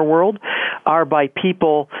happen in our world are by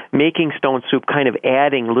people making stone soup, kind of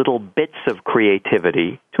adding little bits of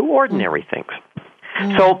creativity to ordinary things.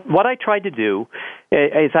 So what I tried to do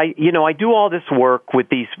is I do all this work with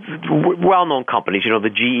these well-known companies, the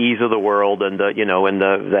GEs of the world and the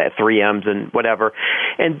 3Ms and whatever.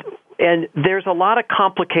 And there's a lot of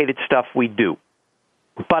complicated stuff we do.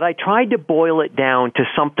 But I tried to boil it down to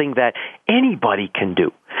something that anybody can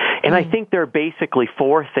do. And I think there are basically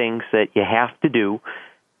 4 things that you have to do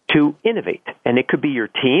to innovate. And it could be your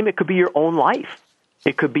team, it could be your own life.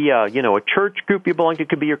 It could be a church group you belong to, it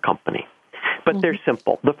could be your company. But they're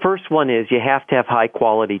simple. The first one is you have to have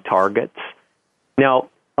high-quality targets. Now,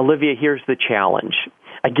 Olivia, here's the challenge.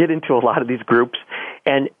 I get into a lot of these groups,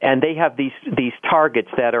 and they have these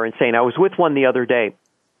targets that are insane. I was with one the other day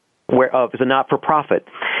where it was a not-for-profit,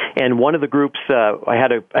 and one of the groups, I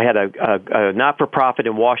had a not-for-profit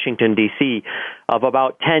in Washington, D.C. of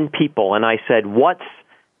about 10 people, and I said, what's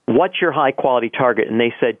your high-quality target? And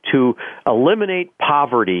they said, to eliminate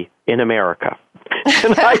poverty in America.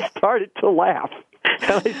 And I started to laugh.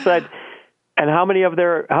 And I said, and how many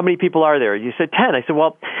people are there? You said 10. I said,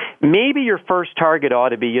 well, maybe your first target ought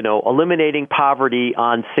to be, eliminating poverty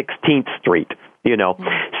on 16th Street,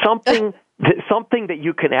 something that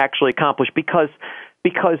you can actually accomplish because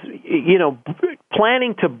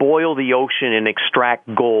planning to boil the ocean and extract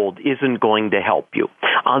gold isn't going to help you.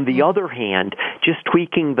 On the other hand, just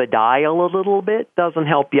tweaking the dial a little bit doesn't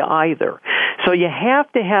help you either. So you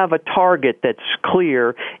have to have a target that's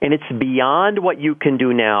clear and it's beyond what you can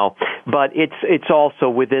do now, but it's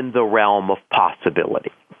also within the realm of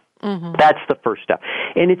possibility. Mm-hmm. That's the first step.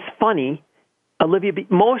 And it's funny, Olivia,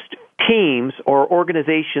 most teams or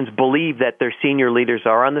organizations believe that their senior leaders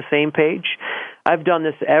are on the same page. I've done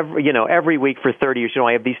this every week for 30 years.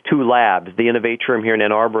 I have these 2 labs, the Innovatorium here in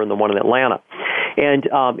Ann Arbor and the one in Atlanta. And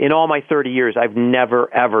in all my 30 years, I've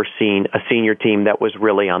never, ever seen a senior team that was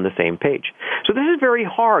really on the same page. So this is very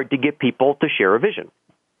hard to get people to share a vision.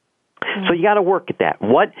 Mm-hmm. So you got to work at that.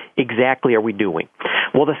 What exactly are we doing?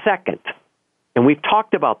 Well, the second, and we've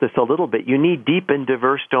talked about this a little bit, you need deep and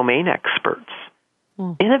diverse domain experts.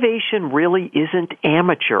 Innovation really isn't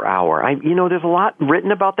amateur hour. There's a lot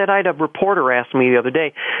written about that. I had a reporter ask me the other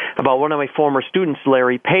day about one of my former students,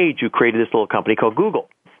 Larry Page, who created this little company called Google.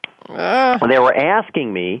 And they were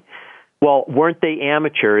asking me, well, weren't they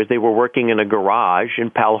amateurs? They were working in a garage in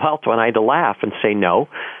Palo Alto, and I had to laugh and say no.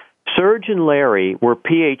 Serge and Larry were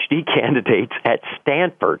PhD candidates at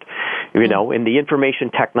Stanford, You know, in the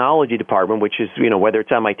information technology department, which is, you know, whether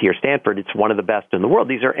it's MIT or Stanford, it's one of the best in the world.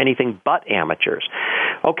 These are anything but amateurs.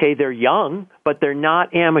 Okay, they're young, but they're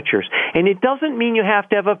not amateurs. And it doesn't mean you have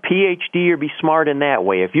to have a PhD or be smart in that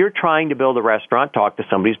way. If you're trying to build a restaurant, talk to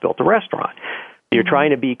somebody who's built a restaurant. You're trying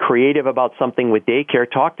to be creative about something with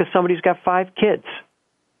daycare, talk to somebody who's got 5 kids,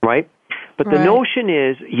 right? But the notion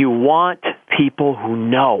is you want people who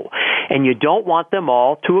know, and you don't want them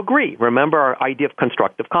all to agree. Remember our idea of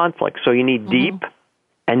constructive conflict. So you need deep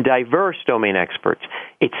and diverse domain experts.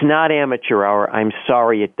 It's not amateur hour. I'm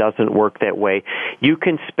sorry, it doesn't work that way. You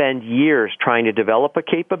can spend years trying to develop a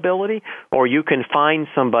capability, or you can find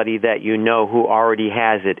somebody that you know who already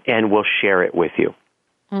has it and will share it with you.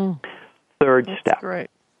 Third step. Great.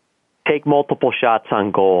 Take multiple shots on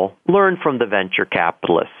goal. Learn from the venture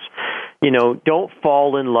capitalists. You know, don't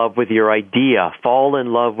fall in love with your idea. Fall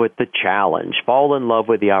in love with the challenge. Fall in love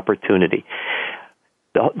with the opportunity.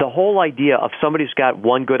 The whole idea of somebody who's got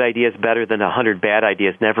one good idea is better than 100 bad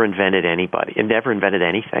ideas never invented anybody. It never invented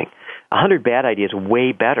anything. 100 bad ideas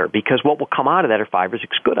way better, because what will come out of that are 5 or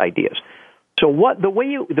 6 good ideas. So the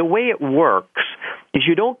way it works is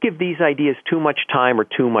you don't give these ideas too much time or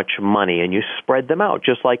too much money, and you spread them out,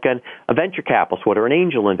 just like a venture capitalist would or an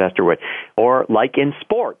angel investor would, or like in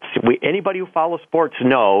sports. Anybody who follows sports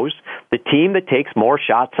knows the team that takes more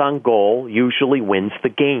shots on goal usually wins the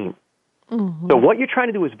game. So what you're trying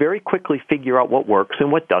to do is very quickly figure out what works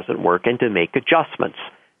and what doesn't work and to make adjustments,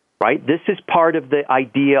 right? This is part of the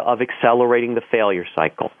idea of accelerating the failure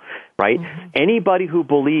cycle. Right? Anybody who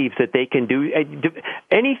believes that they can do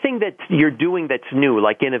anything that you're doing that's new,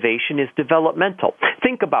 like innovation, is developmental.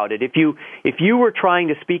 Think about it. If you were trying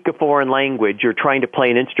to speak a foreign language or trying to play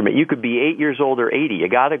an instrument, you could be 8 years old or 80. You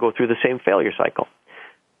got to go through the same failure cycle.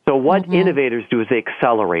 So what innovators do is they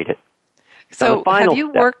accelerate it. So have you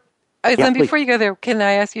worked? Before you go there, can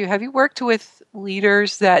I ask you? Have you worked with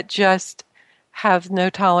leaders that just have no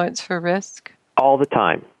tolerance for risk? All the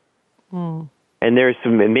time. And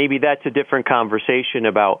maybe that's a different conversation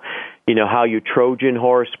about, you know, how you Trojan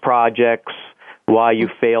horse projects, why you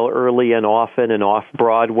fail early and often and off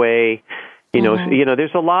Broadway. You know,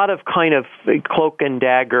 there's a lot of kind of cloak and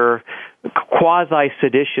dagger,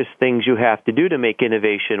 quasi-seditious things you have to do to make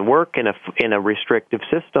innovation work in a restrictive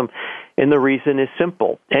system. And the reason is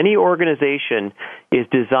simple. Any organization is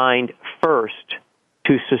designed first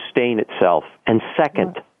to sustain itself and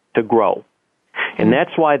second to grow. And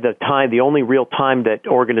that's why the only real time that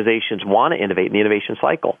organizations want to innovate in the innovation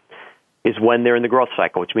cycle is when they're in the growth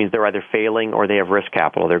cycle, which means they're either failing or they have risk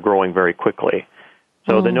capital. They're growing very quickly.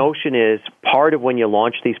 So the notion is part of when you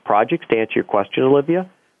launch these projects, to answer your question, Olivia,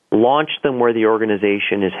 launch them where the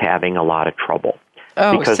organization is having a lot of trouble.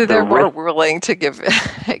 Oh, because so they're more willing to give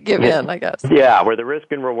in, I guess. Yeah, where the risk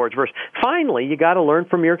and rewards verse. Finally, you got to learn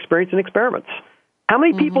from your experience and experiments. How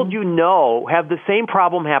many people do you know have the same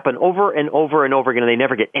problem happen over and over and over again, and they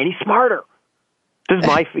never get any smarter? This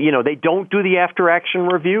is they don't do the after-action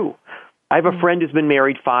review. I have a friend who's been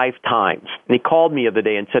married 5 times, and he called me the other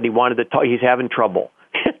day and said he wanted to talk. He's having trouble.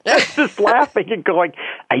 I was just laughing and going,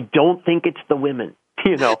 I don't think it's the women.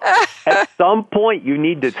 You know, at some point you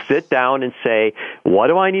need to sit down and say, what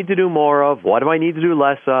do I need to do more of? What do I need to do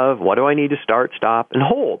less of? What do I need to start, stop, and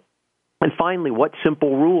hold? And finally, what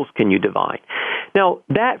simple rules can you define? Now,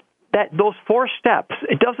 those 4 steps,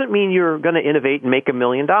 it doesn't mean you're going to innovate and make $1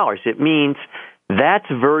 million. It means that's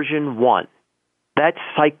version 1. That's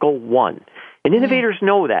cycle 1. And innovators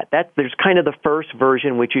know that. There's kind of the first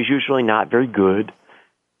version, which is usually not very good.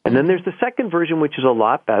 And then there's the second version, which is a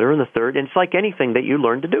lot better, and the third. And it's like anything that you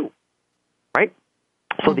learn to do, right?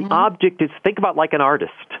 So the object is, think about like an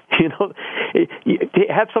artist. You know,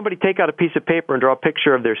 have somebody take out a piece of paper and draw a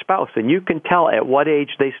picture of their spouse, and you can tell at what age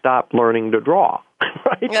they stopped learning to draw,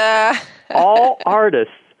 right? All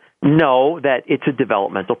artists know that it's a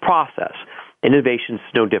developmental process. Innovation is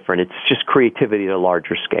no different. It's just creativity at a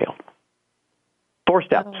larger scale. 4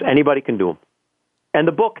 steps. Anybody can do them. And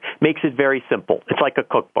the book makes it very simple. It's like a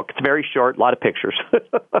cookbook. It's very short, a lot of pictures.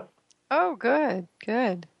 Oh, good,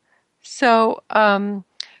 good. So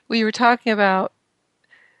we were talking about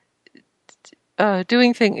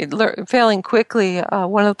doing things, failing quickly.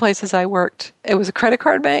 One of the places I worked, it was a credit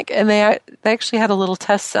card bank, and they actually had a little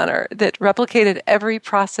test center that replicated every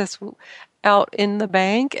process out in the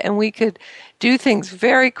bank, and we could do things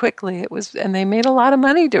very quickly. And they made a lot of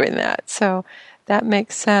money doing that. So that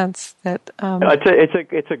makes sense. That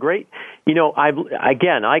it's a great. You know,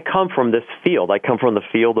 I come from this field. I come from the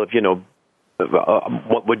field of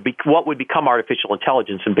what would become artificial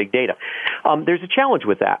intelligence and big data. There's a challenge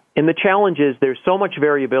with that, and the challenge is there's so much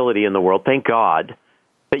variability in the world. Thank God,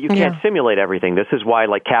 that you can't simulate everything. This is why,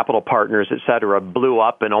 like, Capital Partners, et cetera, blew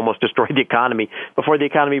up and almost destroyed the economy before the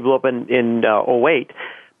economy blew up in 2008.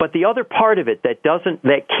 But the other part of it that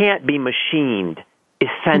can't be machined is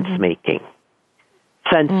sense making.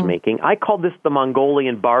 Sense making. I call this the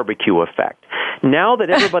Mongolian barbecue effect. Now that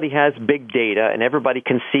everybody has big data and everybody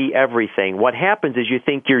can see everything, what happens is you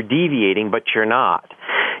think you're deviating, but you're not.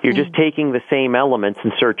 You're just taking the same elements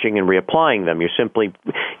and searching and reapplying them. You're simply,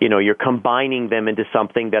 you're combining them into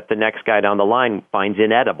something that the next guy down the line finds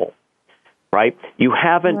inedible. Right? You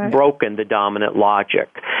haven't broken the dominant logic.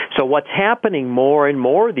 So what's happening more and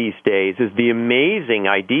more these days is the amazing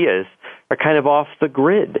ideas are kind of off the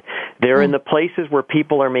grid. They're in the places where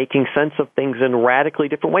people are making sense of things in radically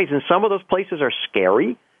different ways. And some of those places are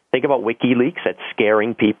scary. Think about WikiLeaks, that's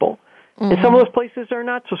scaring people. And some of those places are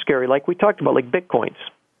not so scary, like we talked about, like Bitcoins.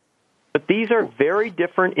 But these are very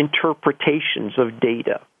different interpretations of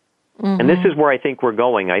data. And this is where I think we're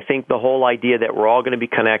going. I think the whole idea that we're all going to be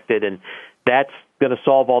connected and that's going to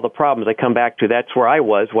solve all the problems. I come back to that's where I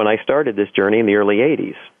was when I started this journey in the early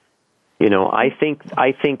 80s. I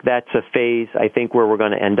think that's a phase. I think where we're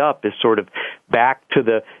going to end up is sort of back to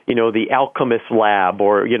the, the alchemist lab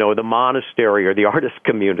or, the monastery or the artist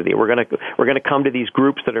community. We're going to come to these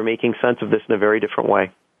groups that are making sense of this in a very different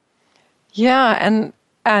way. Yeah,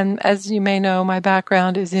 and as you may know, my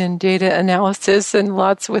background is in data analysis and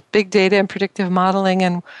lots with big data and predictive modeling.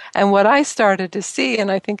 And what I started to see,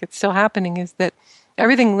 and I think it's still happening, is that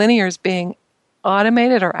everything linear is being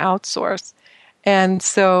automated or outsourced. And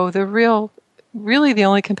so really the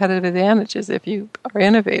only competitive advantage is if you are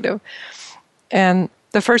innovative. And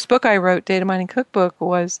the first book I wrote, Data Mining Cookbook,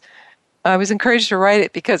 I was encouraged to write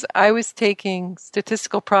it because I was taking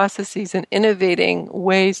statistical processes and innovating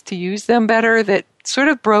ways to use them better that sort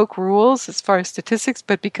of broke rules as far as statistics,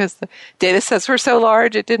 but because the data sets were so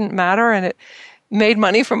large, it didn't matter, and it made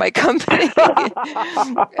money for my company.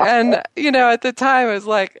 And, at the time, it was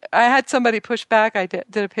like, I had somebody push back. I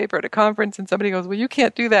did a paper at a conference, and somebody goes, well, you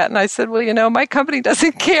can't do that. And I said, well, my company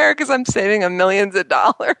doesn't care because I'm saving them millions of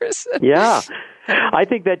dollars. Yeah, I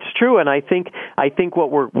think that's true. And I think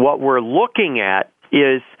what we're looking at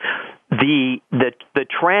is the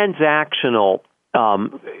transactional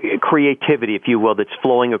creativity, if you will, that's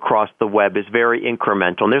flowing across the web is very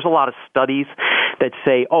incremental. And there's a lot of studies that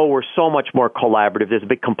say, we're so much more collaborative. There's a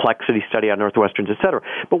big complexity study on Northwestern, et cetera.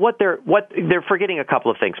 But what they're forgetting a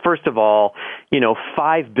couple of things. First of all,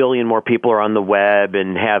 5 billion more people are on the web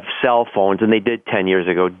and have cell phones than they did 10 years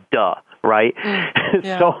ago. Duh, right?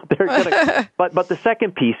 Yeah. So they're gonna. But the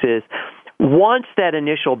second piece is once that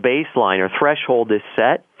initial baseline or threshold is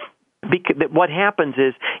set, what happens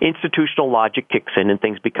is institutional logic kicks in and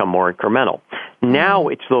things become more incremental. Now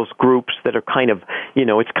it's those groups that are kind of,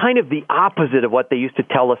 it's kind of the opposite of what they used to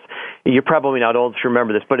tell us. You're probably not old to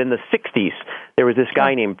remember this, but in the 60s, there was this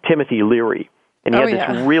guy named Timothy Leary, and he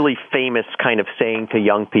had this really famous kind of saying to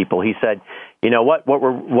young people. He said, what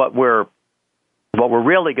we're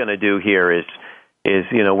really going to do here is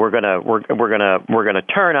we're going to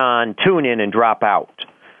turn on, tune in, and drop out.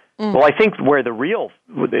 Well, I think where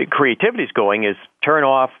the creativity is going is turn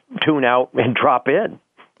off, tune out, and drop in.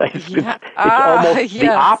 It's almost the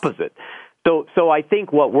opposite. So I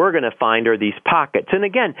think what we're going to find are these pockets. And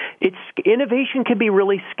again, innovation can be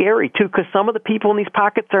really scary, too, because some of the people in these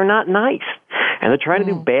pockets are not nice. And they're trying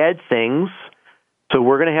to do bad things. So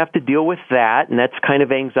we're going to have to deal with that, and that's kind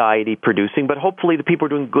of anxiety-producing. But hopefully the people are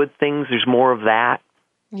doing good things. There's more of that.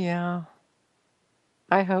 Yeah.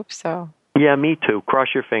 I hope so. Yeah, me too. Cross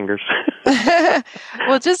your fingers.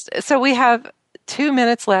 Well, so we have 2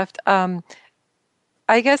 minutes left.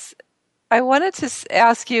 I guess I wanted to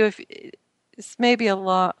ask you if this may be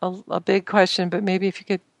a big question, but maybe if you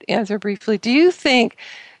could answer briefly. Do you think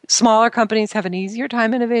smaller companies have an easier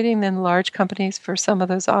time innovating than large companies for some of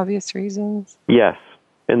those obvious reasons? Yes.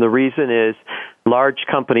 And the reason is large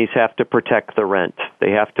companies have to protect the rent.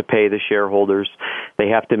 They have to pay the shareholders. They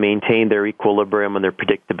have to maintain their equilibrium and their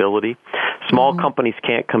predictability. Small companies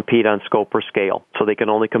can't compete on scope or scale, so they can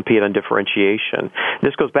only compete on differentiation.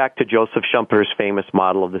 This goes back to Joseph Schumpeter's famous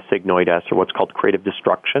model of the sigmoid S, or what's called creative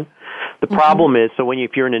destruction. The problem is,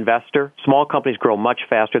 if you're an investor, small companies grow much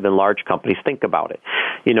faster than large companies. Think about it.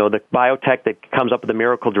 The biotech that comes up with a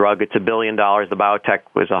miracle drug, it's $1 billion. The biotech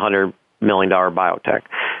was $100 million biotech.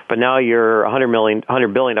 But now you're a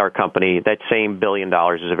 $100 billion company. That same $1 billion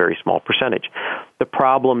is a very small percentage. The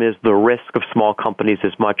problem is the risk of small companies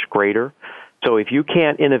is much greater. So if you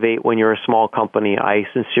can't innovate when you're a small company, I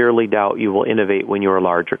sincerely doubt you will innovate when you're a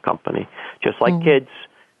larger company. Just like kids,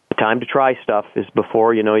 the time to try stuff is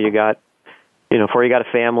before you got a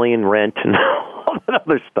family and rent and all that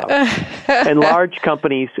other stuff. And large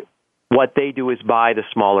companies, what they do is buy the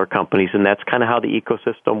smaller companies, and that's kind of how the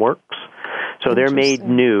ecosystem works. So they're made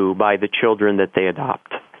new by the children that they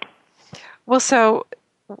adopt. Well, so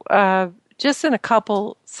just in a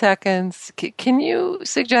couple seconds, can you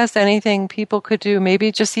suggest anything people could do,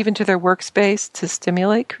 maybe just even to their workspace, to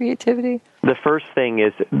stimulate creativity? The first thing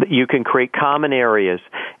is you can create common areas,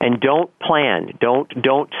 and don't plan. Don't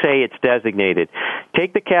say it's designated.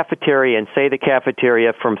 Take the cafeteria and say the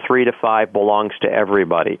cafeteria from 3 to 5 belongs to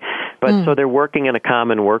everybody. But so they're working in a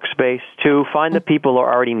common workspace. To find the people who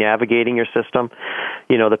are already navigating your system,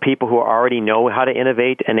 the people who already know how to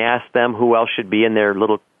innovate, and ask them who else should be in their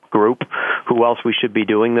little group, who else we should be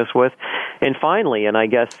doing this with. And finally, and I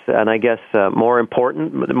guess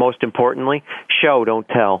most importantly, show, don't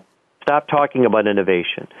tell. Stop talking about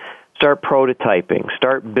innovation. Start prototyping.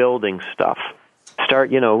 Start building stuff.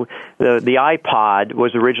 The iPod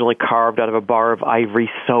was originally carved out of a bar of ivory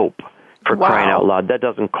soap, for crying out loud. That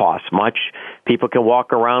doesn't cost much. People can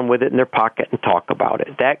walk around with it in their pocket and talk about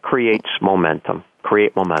it. That creates momentum.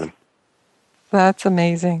 Create momentum. That's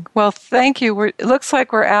amazing. Well, thank you. It looks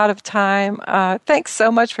like we're out of time. Thanks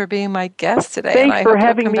so much for being my guest today. Thanks for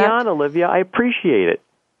having me on, Olivia. I appreciate it.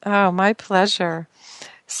 Oh, my pleasure.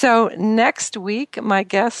 So next week, my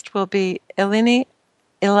guest will be Eleni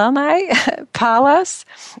Palas,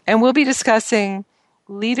 and we'll be discussing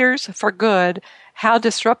Leaders for Good, how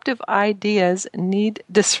disruptive ideas need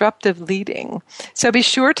disruptive leading. So be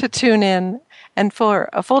sure to tune in. And for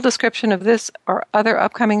a full description of this or other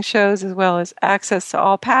upcoming shows, as well as access to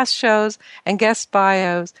all past shows and guest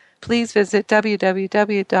bios, please visit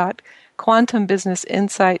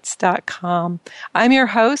www.quantumbusinessinsights.com. I'm your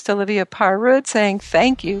host, Olivia Parr-Rud, saying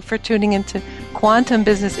thank you for tuning into Quantum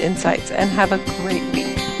Business Insights, and have a great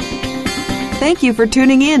week. Thank you for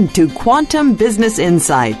tuning in to Quantum Business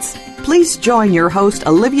Insights. Please join your host,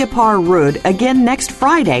 Olivia Parr-Rud, again next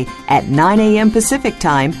Friday at 9 a.m. Pacific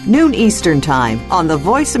Time, noon Eastern Time on the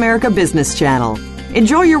Voice America Business Channel.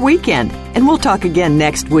 Enjoy your weekend, and we'll talk again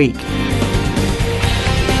next week.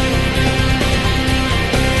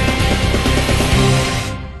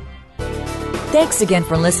 Thanks again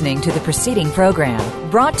for listening to the preceding program,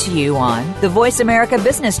 brought to you on the Voice America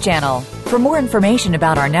Business Channel. For more information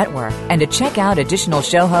about our network and to check out additional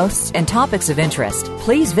show hosts and topics of interest,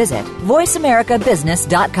 please visit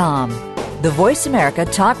voiceamericabusiness.com. The Voice America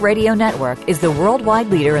Talk Radio Network is the worldwide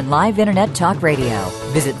leader in live Internet talk radio.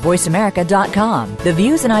 Visit voiceamerica.com. The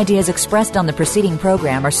views and ideas expressed on the preceding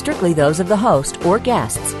program are strictly those of the host or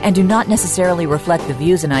guests and do not necessarily reflect the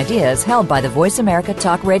views and ideas held by the Voice America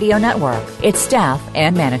Talk Radio Network, its staff,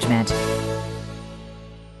 and management.